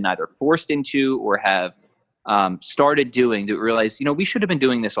that we've been either forced into or have started doing that we realized, we should have been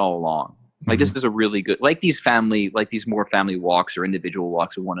doing this all along. Like this is a really good, like these more family walks or individual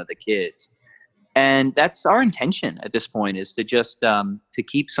walks with one of the kids. And that's our intention at this point, is to just to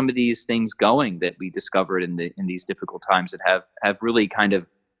keep some of these things going that we discovered in these difficult times that have really kind of,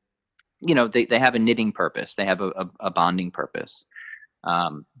 they have a knitting purpose. They have a bonding purpose.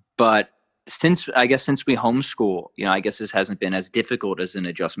 But since we homeschool, I guess this hasn't been as difficult as an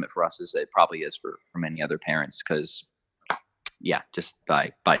adjustment for us as it probably is for many other parents. Cause just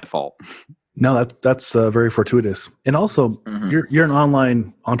by default. No, that's very fortuitous. And also you're an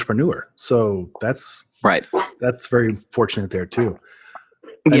online entrepreneur. So that's right. That's very fortunate there too.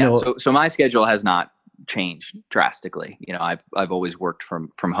 So my schedule has not changed drastically. I've always worked from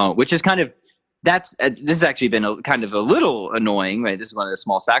home, which is kind of, this has actually been kind of a little annoying, right? This is one of the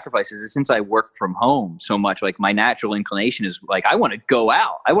small sacrifices, is since I work from home so much, like my natural inclination is like, I want to go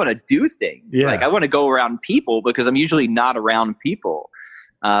out. I want to do things. Yeah. Like I want to go around people because I'm usually not around people.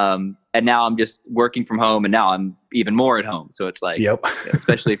 And now I'm just working from home, and now I'm even more at home. So it's like,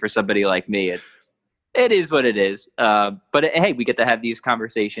 especially for somebody like me, it is what it is. But hey, we get to have these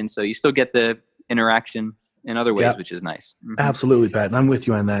conversations. So you still get the interaction in other ways, which is nice. Absolutely, Pat. And I'm with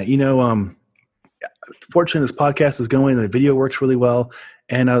you on that. Fortunately, this podcast is going, the video works really well.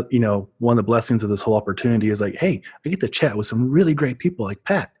 And, one of the blessings of this whole opportunity is like, hey, I get to chat with some really great people like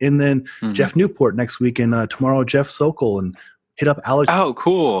Pat. And then Jeff Newport next week, and tomorrow, Jeff Sokol, and hit up Alex. Oh,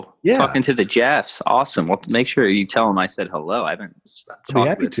 cool. Yeah. Talking to the Jeffs. Awesome. Well, make sure you tell them I said hello. I haven't I'll be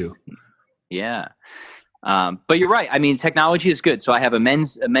happy to. Yeah. But you're right. I mean, technology is good. So I have a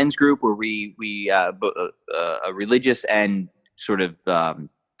men's group where we a religious and sort of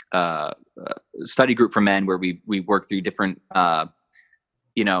study group for men, where we work through different, either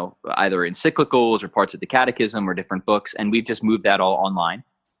encyclicals or parts of the catechism or different books. And we've just moved that all online,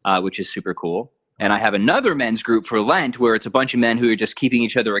 which is super cool. And I have another men's group for Lent, where it's a bunch of men who are just keeping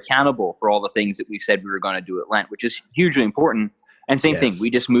each other accountable for all the things that we've said we were going to do at Lent, which is hugely important. And same thing,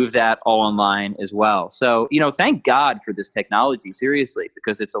 we just moved that all online as well. So, thank God for this technology, seriously,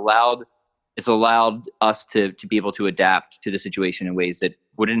 because it's allowed us to be able to adapt to the situation in ways that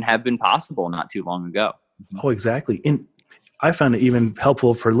wouldn't have been possible not too long ago. Oh, exactly. And I found it even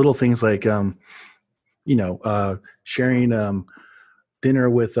helpful for little things like, sharing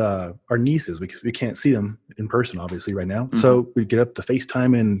dinner with our nieces, because we can't see them in person, obviously, right now. So we get up to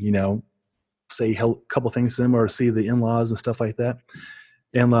FaceTime and, say a couple things to them, or see the in-laws and stuff like that.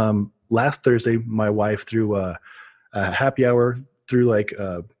 And last Thursday, my wife threw a happy hour through like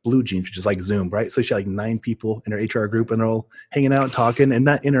Blue Jeans, which is like Zoom, right? So she had like 9 people in her HR group, and they're all hanging out and talking, and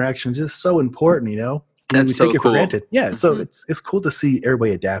that interaction is just so important, And that's we take it cool. for granted. Yeah. So it's cool to see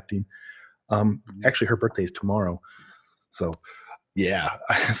everybody adapting. Actually, her birthday is tomorrow. So yeah,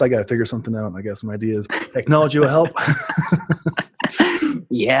 so I got to figure something out. I got some ideas. Technology will help.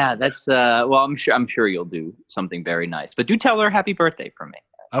 Yeah, that's well, I'm sure you'll do something very nice. But do tell her happy birthday from me.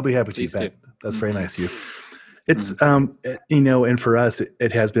 I'll be happy to. That's very nice of you. It's and for us,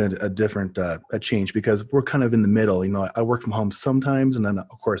 it has been a different a change, because we're kind of in the middle. I work from home sometimes, and then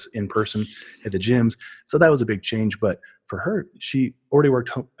of course in person at the gyms. So that was a big change. But for her, she already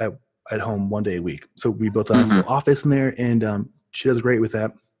worked at home 1 day a week. So we built a nice little office in there, and she does great with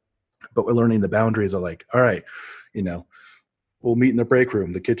that. But we're learning the boundaries of like, all right, we'll meet in the break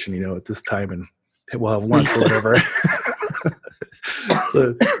room, the kitchen, at this time, and we'll have lunch or whatever.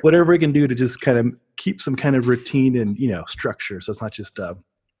 So whatever we can do to just kind of keep some kind of routine and, structure. So it's not just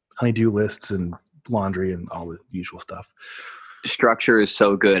honey-do lists and laundry and all the usual stuff. Structure is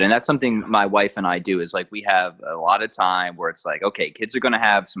so good. And that's something my wife and I do is like, we have a lot of time where it's like, okay, kids are going to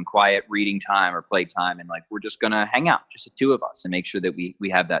have some quiet reading time or play time. And like, we're just going to hang out, just the two of us, and make sure that we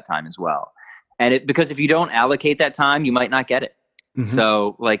have that time as well. And because if you don't allocate that time, you might not get it. Mm-hmm.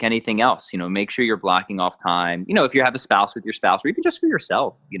 So like anything else, make sure you're blocking off time, if you have a spouse, with your spouse, or even just for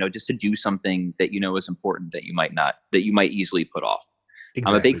yourself, just to do something that is important that you might easily put off.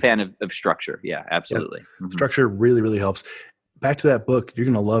 Exactly. I'm a big fan of structure. Yeah, absolutely. Yep. Mm-hmm. Structure really, really helps. Back to that book, you're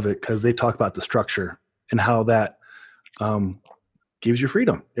going to love it because they talk about the structure and how that gives you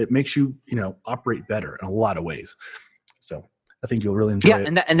freedom. It makes you, operate better in a lot of ways. So I think you'll really enjoy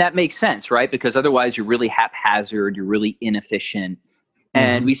it. And that makes sense, right? Because otherwise you're really haphazard, you're really inefficient.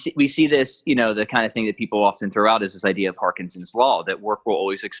 And we see this, the kind of thing that people often throw out is this idea of Parkinson's law, that work will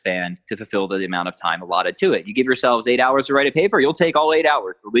always expand to fulfill the amount of time allotted to it. You give yourselves 8 hours to write a paper, you'll take all 8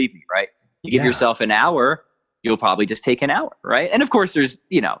 hours, believe me, right? You give yourself an hour, you'll probably just take an hour, right? And of course there's,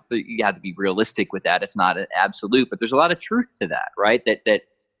 you have to be realistic with that. It's not an absolute, but there's a lot of truth to that, right? That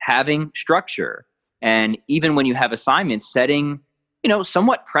having structure, and even when you have assignments, setting,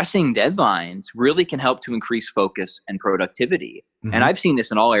 somewhat pressing deadlines really can help to increase focus and productivity. Mm-hmm. And I've seen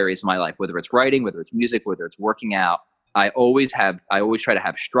this in all areas of my life, whether it's writing, whether it's music, whether it's working out. I always try to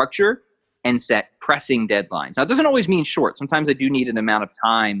have structure and set pressing deadlines. Now, it doesn't always mean short. Sometimes I do need an amount of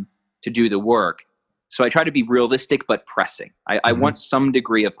time to do the work. So I try to be realistic, but pressing. I want some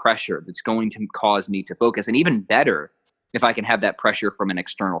degree of pressure that's going to cause me to focus. And even better, if I can have that pressure from an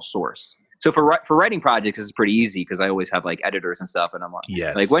external source. So for writing projects, it's pretty easy because I always have like editors and stuff. And I'm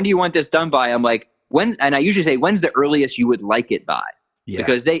like, like, when do you want this done by? I'm like, and I usually say, when's the earliest you would like it by? Yeah.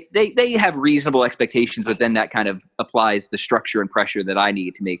 Because they have reasonable expectations, but then that kind of applies the structure and pressure that I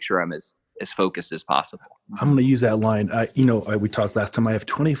need to make sure I'm as focused as possible. I'm going to use that line. We talked last time, I have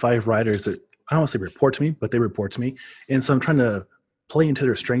 25 writers that, I don't want to say report to me, but they report to me. And so I'm trying to play into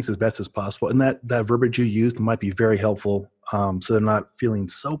their strengths as best as possible. And that verbiage you used might be very helpful. So they're not feeling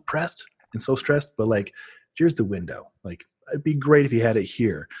so pressed and so stressed, but like, here's the window. Like, it'd be great if you had it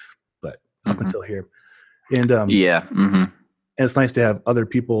here, but up until here. And and it's nice to have other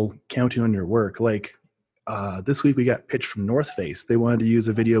people counting on your work. Like this week we got pitched from North Face. They wanted to use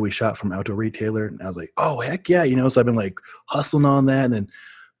a video we shot from Outdoor Retailer. And I was like, oh, heck yeah. So I've been like hustling on that. And then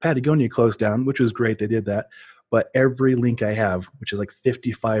Patagonia closed down, which was great. They did that. But every link I have, which is like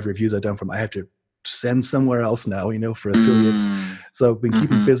 55 reviews I've done from, I have to send somewhere else now, for affiliates. So I've been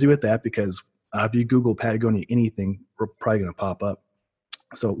keeping busy with that because if you Google Patagonia anything, we're probably going to pop up.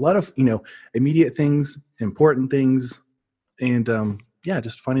 So a lot of, immediate things, important things, and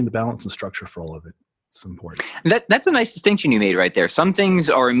just finding the balance and structure for all of it. It's important. That's a nice distinction you made right there. Some things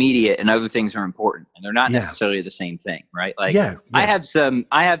are immediate and other things are important, and they're not necessarily the same thing, right? Like I have some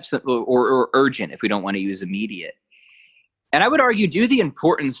or urgent, if we don't want to use immediate. And I would argue do the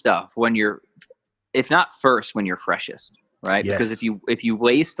important stuff when you're, if not first, when you're freshest, right? Yes. Because if you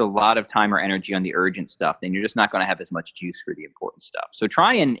waste a lot of time or energy on the urgent stuff, then you're just not going to have as much juice for the important stuff. So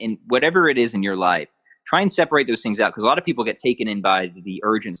try and whatever it is in your life, try and separate those things out, because a lot of people get taken in by the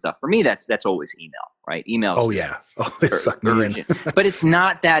urgent stuff. For me, that's always email, right? Email. Oh yeah, it's urgent, but it's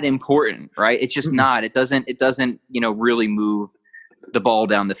not that important, right? It's just not. It doesn't really move the ball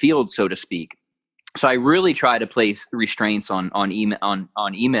down the field, so to speak. So I really try to place restraints on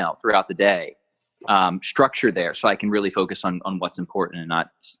email throughout the day, structure there, so I can really focus on what's important and not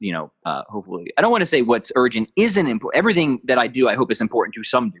hopefully. I don't want to say what's urgent isn't important. Everything that I do, I hope, is important to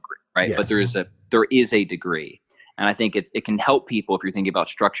some degree. Right. Yes. But there is a degree. And I think it can help people, if you're thinking about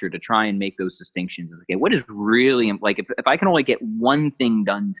structure, to try and make those distinctions. Is okay, what is really like, if I can only get one thing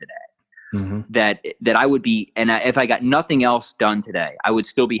done today, that I would be, and if I got nothing else done today, I would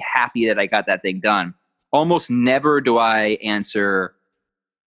still be happy that I got that thing done. Almost never do I answering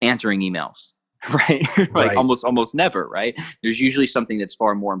emails. Right. Like almost never. Right. There's usually something that's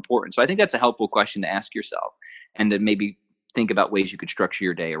far more important. So I think that's a helpful question to ask yourself, and to maybe think about ways you could structure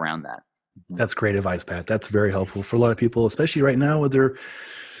your day around that. That's great advice, Pat. That's very helpful for a lot of people, especially right now where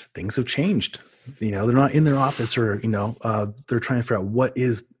things have changed. They're not in their office, or, they're trying to figure out what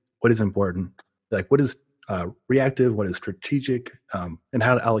is important, like what is reactive, what is strategic, and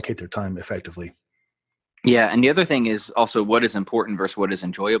how to allocate their time effectively. Yeah. And the other thing is also what is important versus what is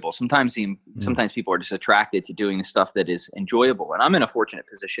enjoyable. Sometimes people are just attracted to doing the stuff that is enjoyable. And I'm in a fortunate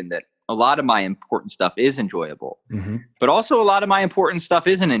position that a lot of my important stuff is enjoyable, but also a lot of my important stuff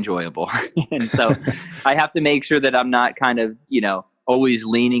isn't enjoyable. And so I have to make sure that I'm not kind of, always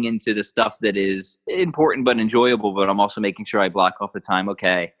leaning into the stuff that is important but enjoyable, but I'm also making sure I block off the time.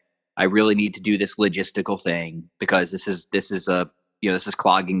 Okay, I really need to do this logistical thing because this is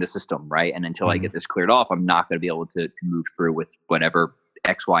clogging the system, right? And until I get this cleared off, I'm not going to be able to move through with whatever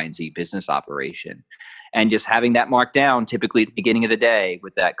X, Y, and Z business operation. And just having that marked down, typically at the beginning of the day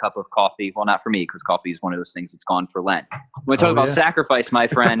with that cup of coffee. Well, not for me, because coffee is one of those things that's gone for Lent. When we talk about sacrifice, my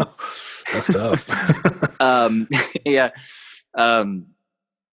friend. That's tough. Yeah.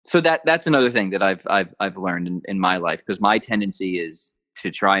 So that's another thing that I've learned in my life, because my tendency is to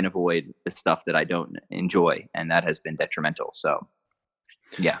try and avoid the stuff that I don't enjoy, and that has been detrimental. So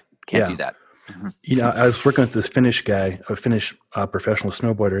can't do that. I was working with this Finnish guy, a Finnish professional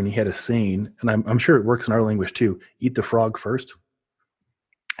snowboarder, and he had a saying, and I'm sure it works in our language too: eat the frog first.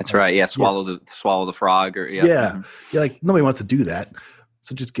 That's right. Yeah, swallow the frog, or like nobody wants to do that,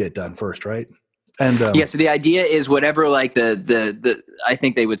 so just get it done first, right? And so the idea is whatever, like the I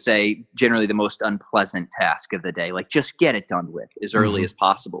think they would say generally the most unpleasant task of the day, like just get it done with as early as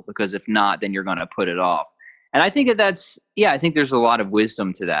possible, because if not, then you're going to put it off. And I think I think there's a lot of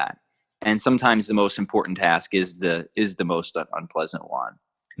wisdom to that. And sometimes the most important task is the most unpleasant one.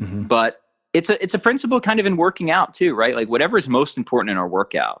 But it's a principle kind of in working out too, right? Like whatever is most important in our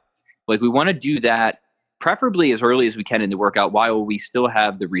workout, like we want to do that preferably as early as we can in the workout, while we still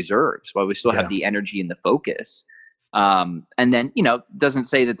have the reserves, while we still have the energy and the focus. And then, doesn't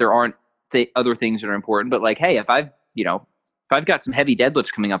say that there aren't other things that are important, but like, hey, if I've got some heavy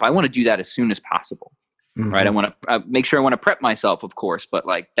deadlifts coming up, I want to do that as soon as possible. Right. I want to make sure I want to prep myself, of course, but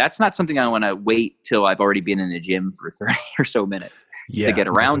like, that's not something I want to wait till I've already been in the gym for 30 or so minutes to get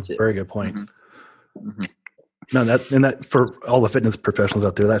around to. Very good point. No, that for all the fitness professionals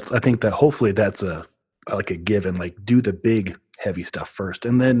out there, I think that hopefully that's a given, like do the big heavy stuff first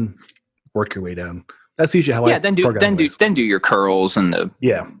and then work your way down. That's usually how then do your curls and the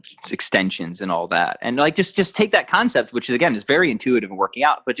extensions and all that. And like, just take that concept, which is, again, is very intuitive in working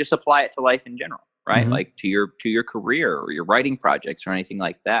out, but just apply it to life in general, right? Like to your career or your writing projects or anything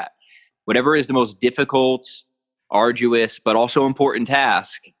like that. Whatever is the most difficult, arduous, but also important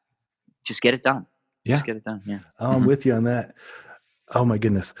task, just get it done. Yeah. Just get it done. Yeah. I'm with you on that. Oh my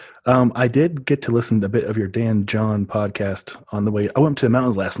goodness. I did get to listen to a bit of your Dan John podcast on the way. I went to the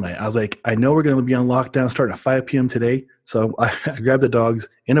mountains last night. I was like, I know we're going to be on lockdown starting at 5 p.m. today. So I grabbed the dogs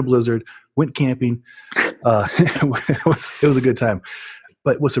in a blizzard, went camping. It was a good time.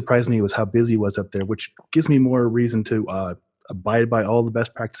 But what surprised me was how busy it was up there, which gives me more reason to abide by all the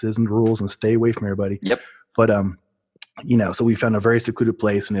best practices and rules and stay away from everybody. Yep. But, so we found a very secluded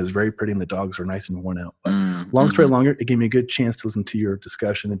place, and it was very pretty, and the dogs were nice and worn out. But long story longer, it gave me a good chance to listen to your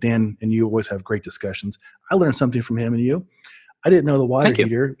discussion. And Dan and you always have great discussions. I learned something from him and you. I didn't know the water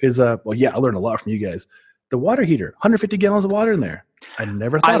heater is I learned a lot from you guys. The water heater, 150 gallons of water in there. I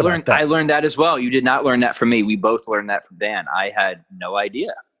never thought about that. I learned that as well. You did not learn that from me. We both learned that from Dan. I had no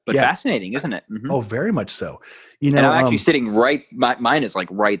idea. But fascinating, isn't it? Oh, very much so. And I'm actually sitting right. Mine is like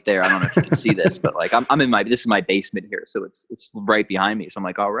right there. I don't know if you can see this, but like I'm in this is my basement here, so it's right behind me. So I'm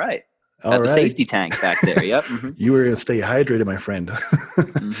like, all right, the safety tank back there. Yep. You were going to stay hydrated, my friend.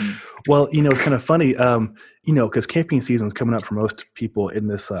 Well, it's kind of funny, because camping season is coming up for most people in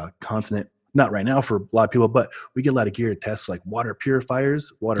this continent. Not right now for a lot of people, but we get a lot of gear to test, like water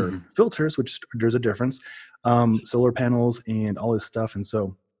purifiers, water filters, which there's a difference, solar panels, and all this stuff. And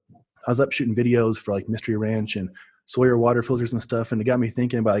so I was up shooting videos for like Mystery Ranch and Sawyer water filters and stuff. And it got me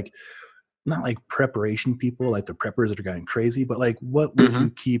thinking about like, not like preparation people, like the preppers that are going crazy, but like what would you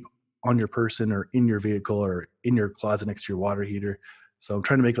keep on your person or in your vehicle or in your closet next to your water heater? So I'm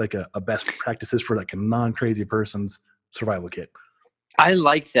trying to make like a best practices for like a non-crazy person's survival kit. I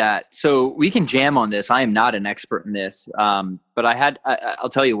like that. So we can jam on this. I am not an expert in this, but I'll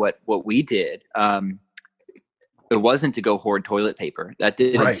tell you what we did. It wasn't to go hoard toilet paper. That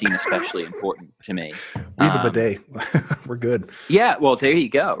didn't seem especially important to me. We have a bidet. We're good. Yeah. Well, there you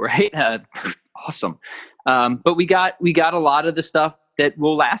go. Right. Awesome. But we got a lot of the stuff that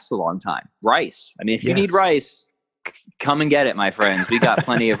will last a long time. Rice. I mean, if you need rice, come and get it, my friends. We got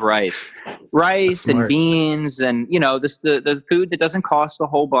plenty of rice and beans, and the food that doesn't cost a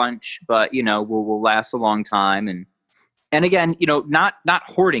whole bunch, but will last a long time. And again, not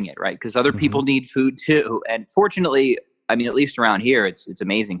hoarding it, right? Because other people need food too. And fortunately, I mean, at least around here, it's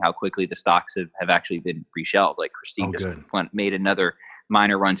amazing how quickly the stocks have actually been reshelved. Like Christine made another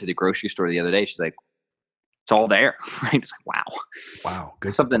minor run to the grocery store the other day. She's like, it's all there, right? It's like, wow,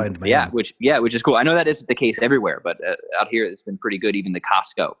 good something, which is cool. I know that isn't the case everywhere, but out here it's been pretty good. Even the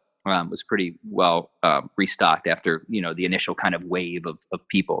Costco was pretty well restocked after the initial kind of wave of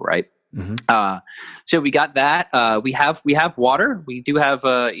people, right? Hmm. So we got that. We have water. We do have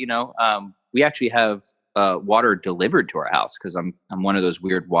we actually have water delivered to our house because I'm one of those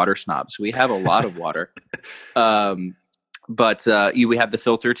weird water snobs. So we have a lot of water. But we have the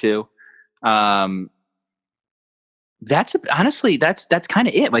filter too. Honestly, that's kind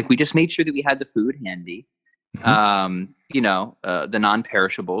of it. Like, we just made sure that we had the food handy. Hmm. The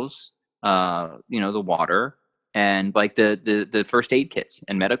non-perishables, the water, and like the first aid kits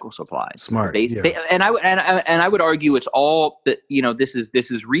and medical supplies. Smart. Yeah. And I would argue it's all that,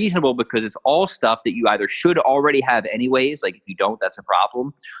 this is reasonable because it's all stuff that you either should already have anyways. Like, if you don't, that's a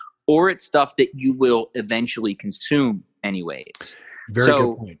problem, or it's stuff that you will eventually consume anyways. Very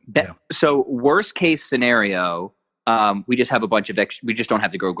good point. Yeah. So worst case scenario, we just have a bunch of extra. We just don't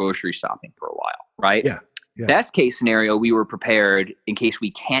have to go grocery shopping for a while, right? Yeah. Yeah. Best case scenario, we were prepared in case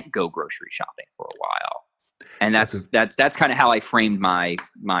we can't go grocery shopping for a while, and that's kind of how I framed my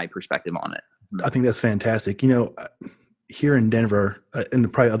perspective on it. I think that's fantastic. Here in Denver,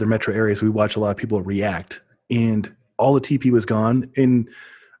 and probably other metro areas, we watch a lot of people react, and all the TP was gone, and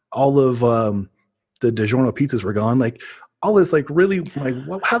all of the DiGiorno pizzas were gone. Like, all this, like, really, like,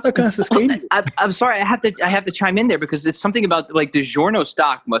 how's that going to sustain you? I'm sorry, I have to chime in there because it's something about, like, DiGiorno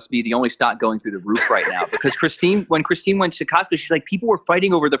stock must be the only stock going through the roof right now. Because when Christine went to Costco, she's like, people were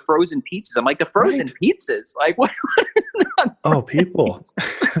fighting over the frozen pizzas. I'm like, the frozen pizzas? Like, what? Oh, people.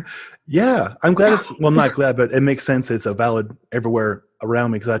 Yeah, I'm glad I'm not glad, but it makes sense. It's a valid everywhere around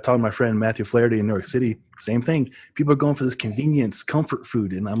me, because I talked to my friend Matthew Flaherty in New York City. Same thing. People are going for this convenience, comfort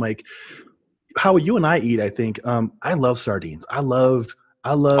food. And I'm like, how you and I eat, I think. I love sardines. I love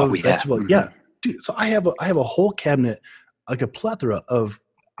vegetables. Mm-hmm. Yeah, dude. So I have a whole cabinet, like a plethora of,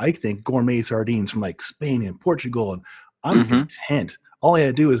 I think, gourmet sardines from like Spain and Portugal, and I'm content. All I had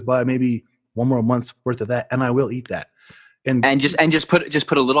to do is buy maybe one more month's worth of that, and I will eat that. And just put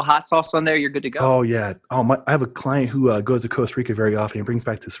a little hot sauce on there. You're good to go. Oh yeah. I have a client who goes to Costa Rica very often and brings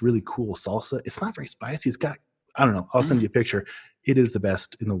back this really cool salsa. It's not very spicy. It's got, I don't know. I'll send you a picture. It is the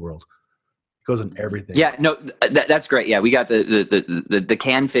best in the world. Goes on everything. Yeah, no, that's great. Yeah, we got the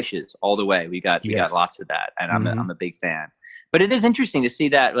canned fishes all the way. We got lots of that, and I'm a big fan. But it is interesting to see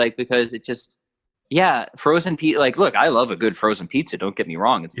that, like, because it just, frozen pizza. Like, look, I love a good frozen pizza. Don't get me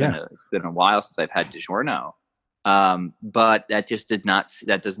wrong. It's been a while since I've had DiGiorno, but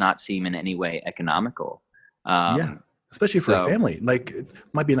that does not seem in any way economical. Especially for a family. Like, it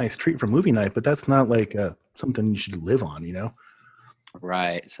might be a nice treat for movie night, but that's not like something you should live on, you know.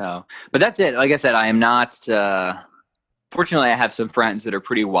 Right. So, but that's it. Like I said, I am not, fortunately I have some friends that are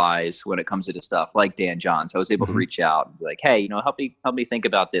pretty wise when it comes to this stuff, like Dan Johns. I was able to reach out and be like, hey, help me think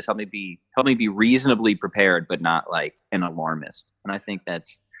about this. Help me be reasonably prepared, but not like an alarmist. And I think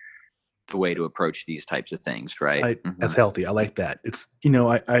that's the way to approach these types of things. Right. That's healthy. I like that. It's, I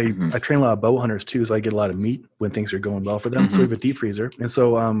train a lot of bow hunters too. So I get a lot of meat when things are going well for them. So we have a deep freezer. And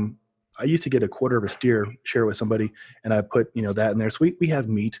so, I used to get a quarter of a steer, share it with somebody, and I put, that in there. So we have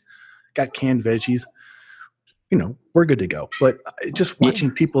meat, got canned veggies, we're good to go. But just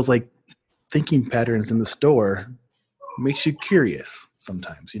watching people's like thinking patterns in the store makes you curious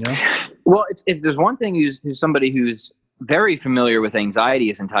sometimes, Well, if there's one thing who's somebody who's very familiar with anxiety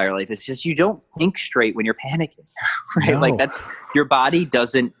his entire life, it's just you don't think straight when you're panicking, right? No. Like that's your body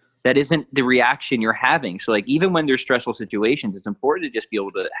doesn't. That isn't the reaction you're having. So like, even when there's stressful situations, it's important to just be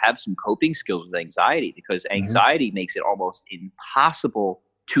able to have some coping skills with anxiety, because anxiety makes it almost impossible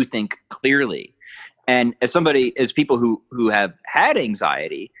to think clearly. And as people who have had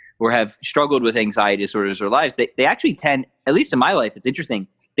anxiety or have struggled with anxiety disorders in their lives, they actually tend, at least in my life, it's interesting,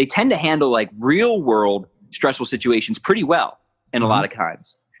 they tend to handle like real world stressful situations pretty well in a lot of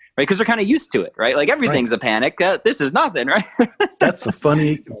times. Right, because they're kind of used to it, right? Like everything's a panic. This is nothing, right? That's a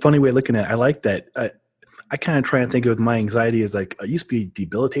funny way of looking at it. I like that. I kind of try and think of my anxiety as like, it used to be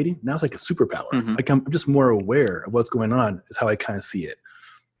debilitating. Now it's like a superpower. Like I'm just more aware of what's going on is how I kind of see it.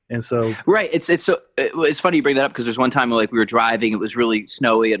 And so, right. It's funny you bring that up, because there's one time like we were driving, it was really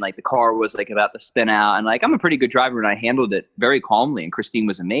snowy, and like the car was like about to spin out, and like I'm a pretty good driver and I handled it very calmly. And Christine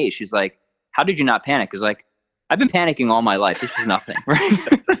was amazed. She's like, "How did you not panic?" Because like, I've been panicking all my life. This is nothing, right?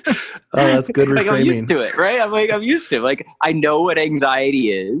 Oh, that's good reframing. Like, I'm used to it, right? I'm used to it. Like, I know what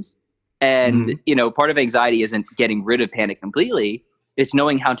anxiety is. And, part of anxiety isn't getting rid of panic completely. It's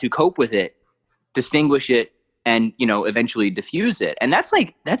knowing how to cope with it, distinguish it, and, eventually diffuse it. And that's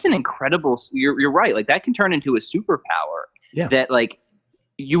an incredible, you're right. Like, that can turn into a superpower that, like,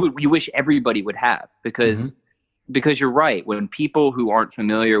 you wish everybody would have, because you're right. When people who aren't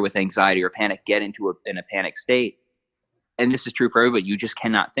familiar with anxiety or panic get in a panic state, and this is true for everybody, you just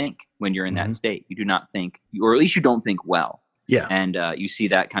cannot think when you're in that state. You do not think, or at least you don't think well. Yeah. And you see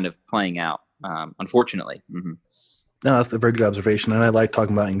that kind of playing out, unfortunately. No, that's a very good observation. And I like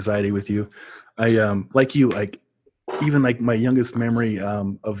talking about anxiety with you. I, like you, like, even like my youngest memory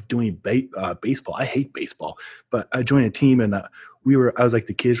of doing baseball. I hate baseball, but I joined a team and I was like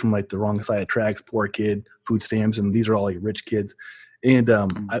the kid from like the wrong side of tracks, poor kid, food stamps, and these are all like rich kids. And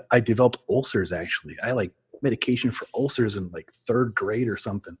I developed ulcers actually. I like medication for ulcers in like third grade or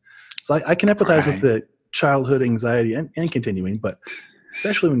something. So I can empathize with the childhood anxiety and continuing, but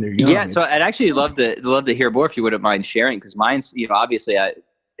especially when they're young. Yeah, so I'd actually love to hear more if you wouldn't mind sharing, because mine's, obviously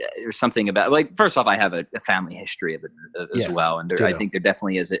there's something about, like, first off, I have a family history of it as well, and I think there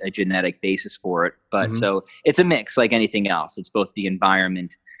definitely is a genetic basis for it. But so it's a mix, like anything else. It's both the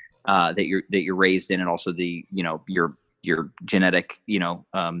environment that you're raised in, and also the your genetic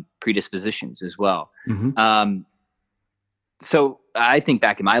predispositions as well. So I think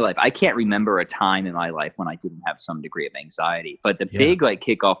back in my life, I can't remember a time in my life when I didn't have some degree of anxiety. But the big like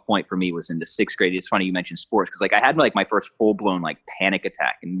kickoff point for me was in the 6th grade. It's funny you mentioned sports, because like I had like my first full blown like panic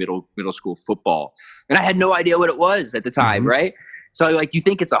attack in middle school football, and I had no idea what it was at the time, right? So like you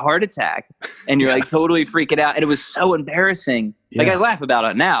think it's a heart attack, and you're like totally freaking out, and it was so embarrassing. Like I laugh about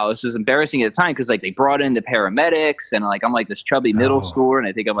it now. This was embarrassing at the time because like they brought in the paramedics, and like I'm like this chubby middle schooler, and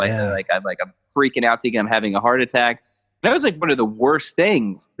I think I'm I'm freaking out thinking I'm having a heart attack. That was like one of the worst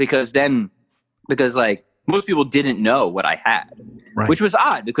things because like most people didn't know what I had, which was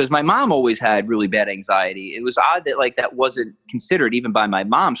odd because my mom always had really bad anxiety. It was odd that like that wasn't considered even by my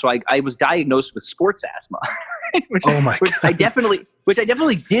mom. So I was diagnosed with sports asthma, which I definitely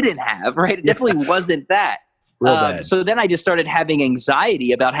didn't have, right? It definitely wasn't that. So then I just started having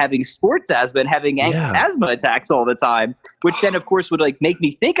anxiety about having sports asthma and having asthma attacks all the time, which then of course would like make me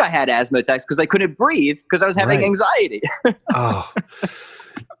think I had asthma attacks because I couldn't breathe because I was having anxiety.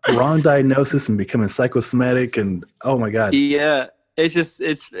 Wrong diagnosis and becoming psychosomatic, and oh my God. Yeah.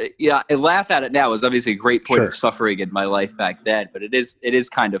 I laugh at it now. It was obviously a great point of suffering in my life back then, but it is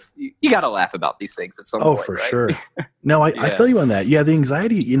kind of, you got to laugh about these things at some point. Oh, for sure. No, I feel you on that. Yeah. The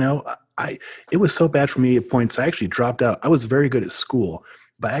anxiety, it was so bad for me at points. I actually dropped out. I was very good at school,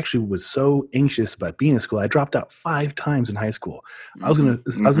 but I actually was so anxious about being in school. I dropped out 5 times in high school. I was going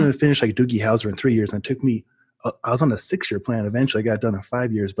to finish like Doogie Howser in 3 years, and it took me, I was on a 6-year plan. Eventually I got done in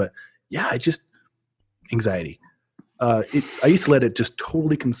 5 years, but yeah, anxiety. I used to let it just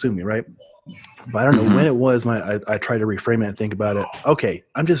totally consume me, right? But I don't know when it was I tried to reframe it and think about it. Okay,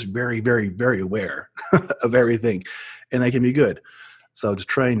 I'm just very, very, very aware of everything, and that can be good. So just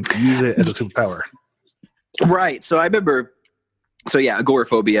try and use it as a superpower. Right. So I remember,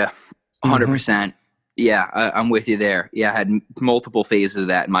 agoraphobia, 100%. Yeah, I'm with you there. Yeah, I had multiple phases of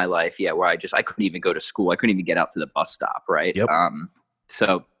that in my life. Yeah, where I couldn't even go to school. I couldn't even get out to the bus stop, right? Yep.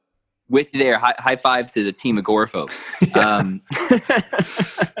 So with you there, high five to the team agoraphobes.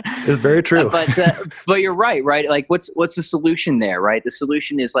 It's very true. But you're right? Like what's the solution there, right? The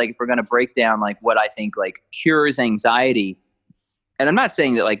solution is like, if we're going to break down like what I think like cures anxiety, and I'm not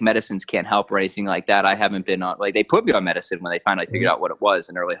saying that like medicines can't help or anything like that. I haven't been on, like they put me on medicine when they finally figured out what it was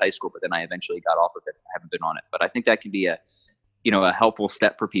in early high school, but then I eventually got off of it. I haven't been on it, but I think that can be a helpful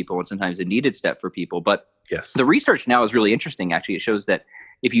step for people, and sometimes a needed step for people. But the research now is really interesting. Actually, it shows that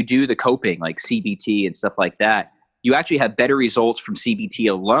if you do the coping, like CBT and stuff like that, you actually have better results from CBT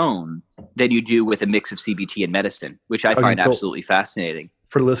alone than you do with a mix of CBT and medicine, which I find absolutely fascinating.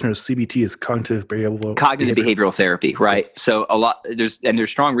 For the listeners, CBT is cognitive behavioral therapy, right? So there's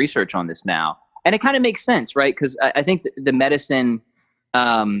strong research on this now, and it kind of makes sense, right? Because I think the medicine,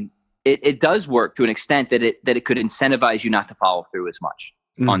 it does work to an extent that it could incentivize you not to follow through as much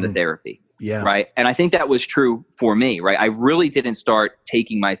on the therapy, right? And I think that was true for me, right? I really didn't start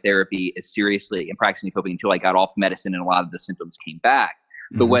taking my therapy as seriously and practicing coping until I got off the medicine and a lot of the symptoms came back.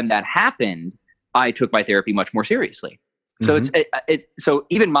 But when that happened, I took my therapy much more seriously. So so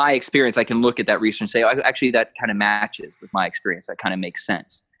even my experience, I can look at that research and say, oh, actually, that kind of matches with my experience. That kind of makes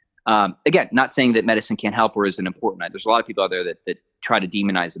sense. Again, not saying that medicine can't help or isn't important. There's a lot of people out there that try to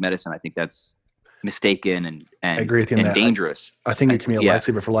demonize the medicine. I think that's mistaken and I agree with you on that. Dangerous. I think it can be a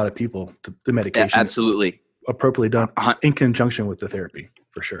lifesaver for a lot of people, the medication. Absolutely. Appropriately done in conjunction with the therapy,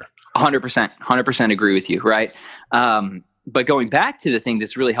 for sure. 100% agree with you, right? But going back to the thing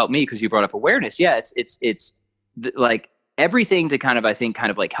that's really helped me, because you brought up awareness, it's like everything to kind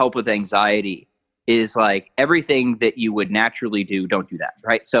of like help with anxiety is like everything that you would naturally do, don't do that,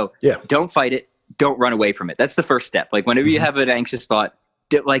 right? So don't fight it, don't run away from it. That's the first step. Like whenever you have an anxious thought,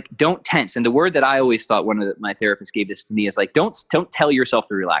 don't tense. And the word that I always thought my therapist gave this to me is like, don't tell yourself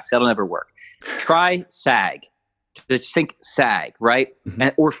to relax. That'll never work. Try sag. Just think sag, right? Mm-hmm.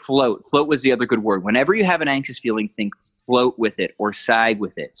 Or float. Float was the other good word. Whenever you have an anxious feeling, think float with it or sag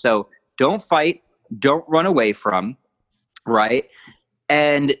with it. So don't fight, don't run away from, right?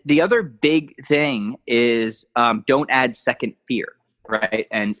 And the other big thing is don't add second fear, right?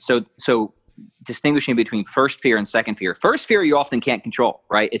 And so distinguishing between first fear and second fear. First fear you often can't control,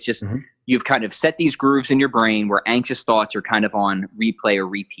 right? It's just you've kind of set these grooves in your brain where anxious thoughts are kind of on replay or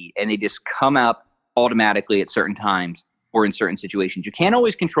repeat, and they just come up automatically at certain times or in certain situations. You can't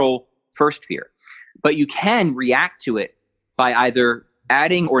always control first fear, but you can react to it by either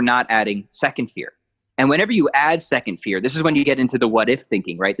adding or not adding second fear. And whenever you add second fear, this is when you get into the what if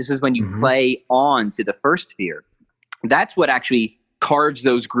thinking, right? This is when you play on to the first fear. That's what actually carves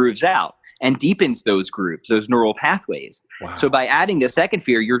those grooves out and deepens those grooves, those neural pathways. Wow. So by adding the second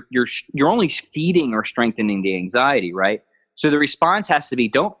fear, you're only feeding or strengthening the anxiety, right? So the response has to be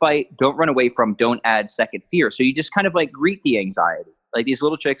don't fight, don't run away from, don't add second fear. So you just kind of like greet the anxiety. Like these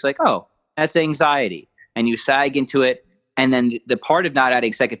little tricks like, oh, that's anxiety. And you sag into it. And then the part of not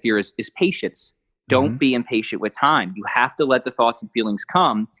adding second fear is patience. Don't be impatient with time. You have to let the thoughts and feelings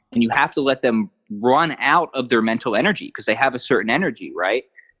come, and you have to let them run out of their mental energy because they have a certain energy, right?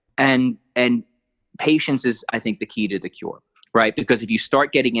 And patience is, I think, the key to the cure, right? Because if you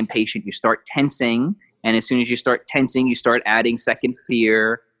start getting impatient, you start tensing. And as soon as you start tensing, you start adding second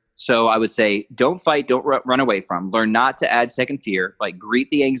fear. So I would say, don't fight, don't run away from. Learn not to add second fear. Like greet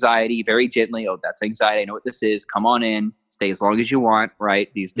the anxiety very gently. Oh, that's anxiety. I know what this is. Come on in. Stay as long as you want.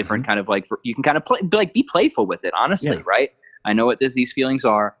 Right? These different kind of like you can kind of be playful with it. Honestly, right? I know what these feelings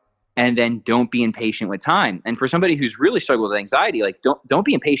are. And then don't be impatient with time. And for somebody who's really struggled with anxiety, like don't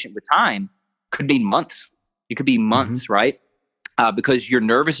be impatient with time. Could be months. It could be months, right? Because your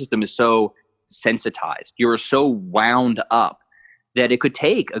nervous system is so sensitized. You're so wound up that it could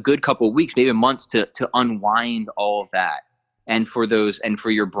take a good couple of weeks, maybe months to unwind all of that. And for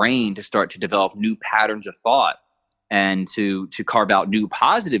your brain to start to develop new patterns of thought and to carve out new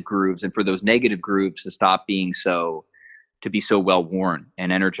positive grooves, and for those negative grooves to stop being to be so well worn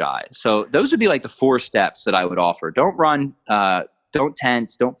and energized. So those would be like the 4 steps that I would offer. Don't run, don't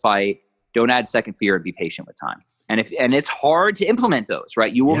tense, don't fight, don't add second fear, and be patient with time. And it's hard to implement those,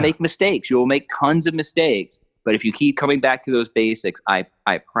 right? You will make mistakes. You will make tons of mistakes. But if you keep coming back to those basics, I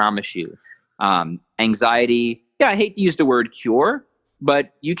promise you, anxiety, I hate to use the word cure,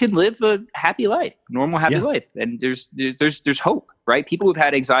 but you can live a happy life, normal happy life. And there's hope, right? People who've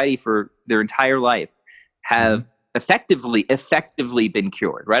had anxiety for their entire life have effectively been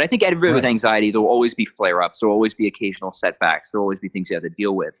cured, right? I think everybody with anxiety, there will always be flare-ups. There will always be occasional setbacks. There will always be things you have to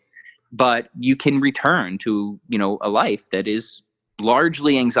deal with. But you can return to, a life that is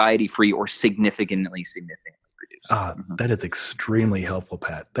largely anxiety-free or significantly reduced. That is extremely helpful,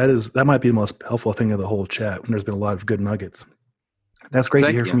 Pat. That might be the most helpful thing of the whole chat. And there's been a lot of good nuggets. That's great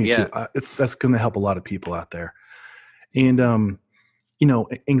to hear from you too. That's going to help a lot of people out there. And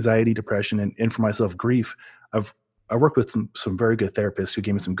anxiety, depression, and for myself, grief. I worked with some very good therapists who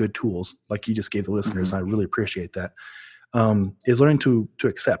gave me some good tools, like you just gave the listeners. And I really appreciate that. Is learning to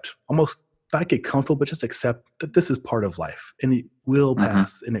accept, almost not get comfortable, but just accept that this is part of life and it will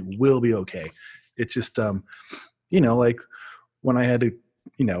pass and it will be okay. It's just, like when I had to,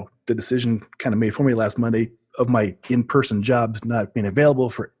 the decision kind of made for me last Monday of my in-person jobs not being available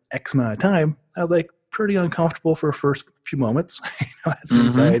for X amount of time, I was like pretty uncomfortable for the first few moments. I had some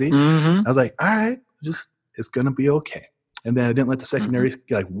anxiety. I was like, all right, it's going to be okay. And then I didn't let the secondary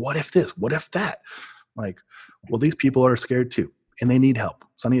get like, what if this, what if that? Like, well, these people are scared too, and they need help.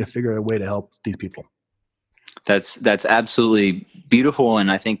 So I need to figure out a way to help these people. That's absolutely beautiful,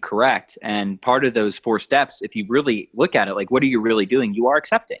 and I think correct. And part of those 4 steps, if you really look at it, like, what are you really doing? You are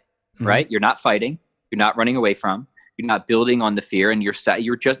accepting, right? You're not fighting. You're not running away from. You're not building on the fear, and you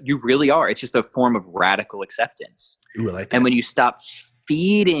really are. It's just a form of radical acceptance. Ooh, I like that. And when you stop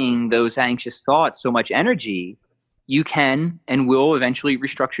feeding those anxious thoughts so much energy, you can and will eventually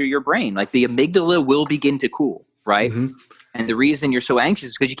restructure your brain. Like the amygdala will begin to cool, right? And the reason you're so anxious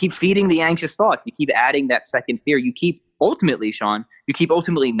is because you keep feeding the anxious thoughts. You keep adding that second fear. You keep ultimately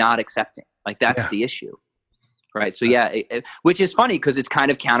not accepting. Like that's the issue, right? So which is funny because it's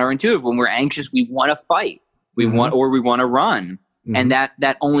kind of counterintuitive. When we're anxious, we want to fight. We want to run. And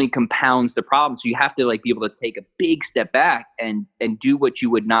that only compounds the problem. So you have to be able to take a big step back and do what you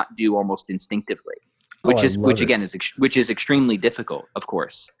would not do almost instinctively. Which is extremely difficult, of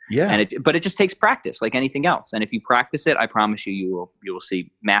course. Yeah. But it just takes practice, like anything else. And if you practice it, I promise you will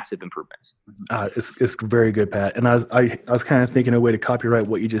see massive improvements. It's very good, Pat. And I was kind of thinking a way to copyright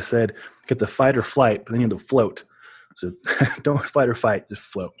what you just said. Get the fight or flight, but then you have to float. So don't fight or fight, just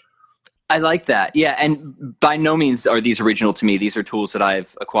float. I like that. Yeah. And by no means are these original to me. These are tools that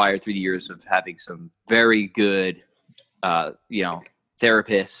I've acquired through the years of having some very good,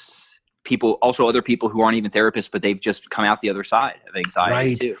 therapists, people, also other people who aren't even therapists, but they've just come out the other side of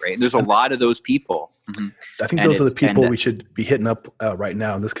anxiety too. Right. And there's a lot of those people. Mm-hmm. I think those are the people we should be hitting up right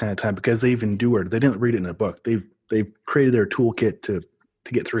now in this kind of time, because they've endured. They didn't read it in a book. They've created their toolkit to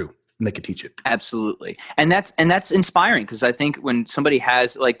get through. And they could teach it. Absolutely. And that's inspiring, because I think when somebody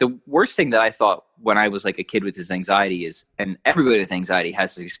has, like, the worst thing that I thought when I was like a kid with this anxiety is, and everybody with anxiety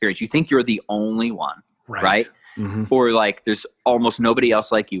has this experience, you think you're the only one, right? Mm-hmm. Or like there's almost nobody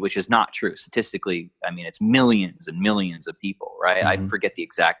else like you, which is not true. Statistically, I mean, it's millions and millions of people, right? Mm-hmm. I forget the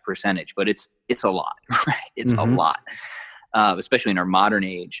exact percentage, but it's a lot, right? It's a lot, especially in our modern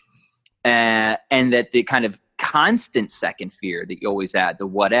age. And that the kind of constant second fear that you always add, the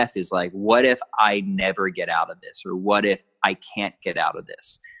what if, is like, what if I never get out of this? Or what if I can't get out of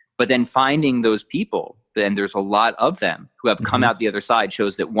this? But then finding those people, then there's a lot of them who have come out the other side,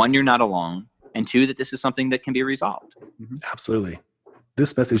 shows that, one, you're not alone, and two, that this is something that can be resolved. Mm-hmm. Absolutely.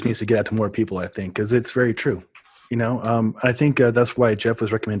 This message needs to get out to more people, I think, because it's very true. I think that's why Jeff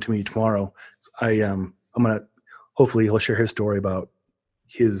was recommended to me tomorrow. I'm going to, hopefully he'll share his story about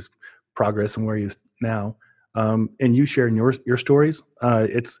his progress and where he is now, and you sharing your stories.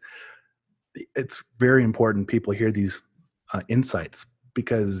 It's very important people hear these insights,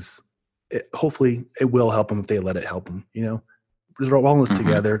 because hopefully it will help them if they let it help them. We're all in this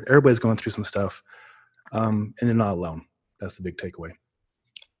together. Everybody's going through some stuff, and they're not alone. That's the big takeaway.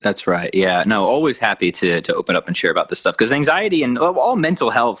 That's right. Yeah. No, always happy to open up and share about this stuff, because anxiety and all mental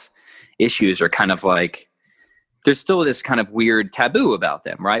health issues are kind of like, there's still this kind of weird taboo about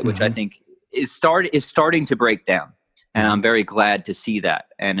them, right? Which I think is starting to break down. And I'm very glad to see that.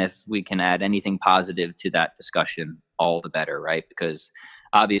 And if we can add anything positive to that discussion, all the better, right? Because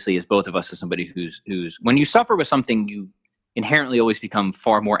obviously, as both of us, as somebody who's when you suffer with something, you inherently always become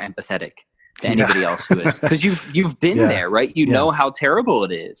far more empathetic to anybody else who is, because you've been there, right? You know how terrible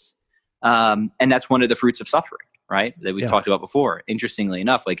it is. And that's one of the fruits of suffering, right? That we've talked about before. Interestingly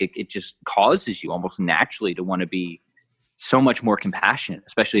enough, like it just causes you almost naturally to want to be so much more compassionate,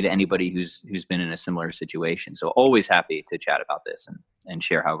 especially to anybody who's been in a similar situation. So always happy to chat about this and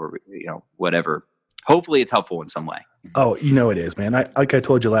share however, whatever. Hopefully it's helpful in some way. Oh, it is, man. Like I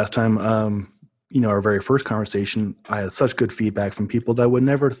told you last time, our very first conversation, I had such good feedback from people that I would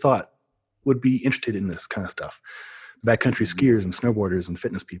never thought would be interested in this kind of stuff. Backcountry skiers and snowboarders and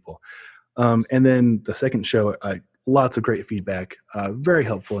fitness people. And then the second show, lots of great feedback, very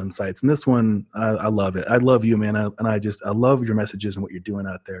helpful insights. And this one, I love it. I love you, man. I love your messages and what you're doing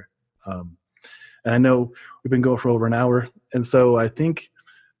out there. And I know we've been going for over an hour. And so I think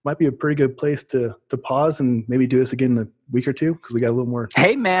might be a pretty good place to pause and maybe do this again in a week or two, because we got a little more.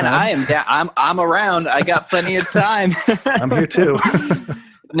 Hey man, time. I am down. I'm around. I got plenty of time. I'm here too.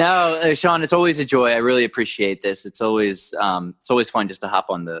 No, Sean, it's always a joy. I really appreciate this. It's always fun just to hop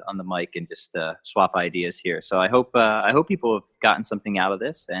on the mic and just swap ideas here. So I hope people have gotten something out of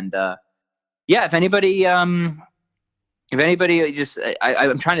this. And if anybody just,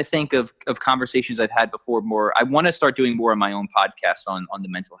 I'm trying to think of conversations I've had before. More, I want to start doing more on my own podcast on the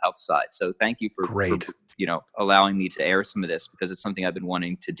mental health side. So thank you for allowing me to air some of this, because it's something I've been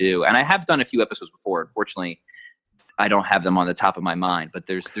wanting to do. And I have done a few episodes before. Unfortunately, I don't have them on the top of my mind, but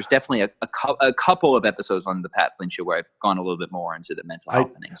there's definitely a couple of episodes on the Pat Flynn Show where I've gone a little bit more into the mental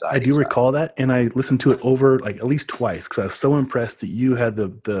health and anxiety. I do recall that, and I listened to it over like at least twice, because I was so impressed that you had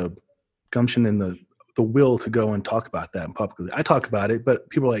the gumption and the will to go and talk about that publicly. I talk about it, but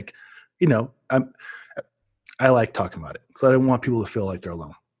people are like, I like talking about it, so I don't want people to feel like they're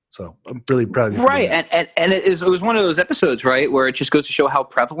alone. So I'm really proud of you. Right. And it was one of those episodes, right, where it just goes to show how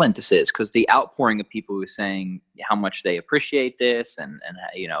prevalent this is, because the outpouring of people who are saying how much they appreciate this. And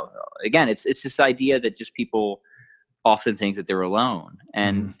again, it's this idea that just people often think that they're alone,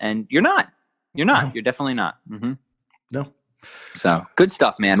 and you're not, no. You're definitely not. Mm-hmm. No. So good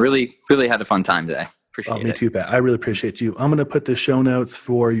stuff, man. Really, really had a fun time today. Appreciate it. Me too, Pat. I really appreciate you. I'm going to put the show notes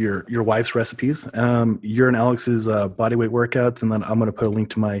for your wife's recipes, your and Alex's bodyweight workouts, and then I'm going to put a link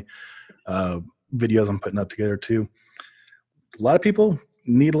to my videos I'm putting up together too. A lot of people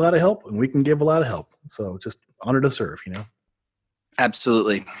need a lot of help, and we can give a lot of help. So just honored to serve,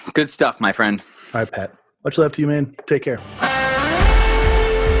 Absolutely. Good stuff, my friend. All right, Pat. Much love to you, man. Take care.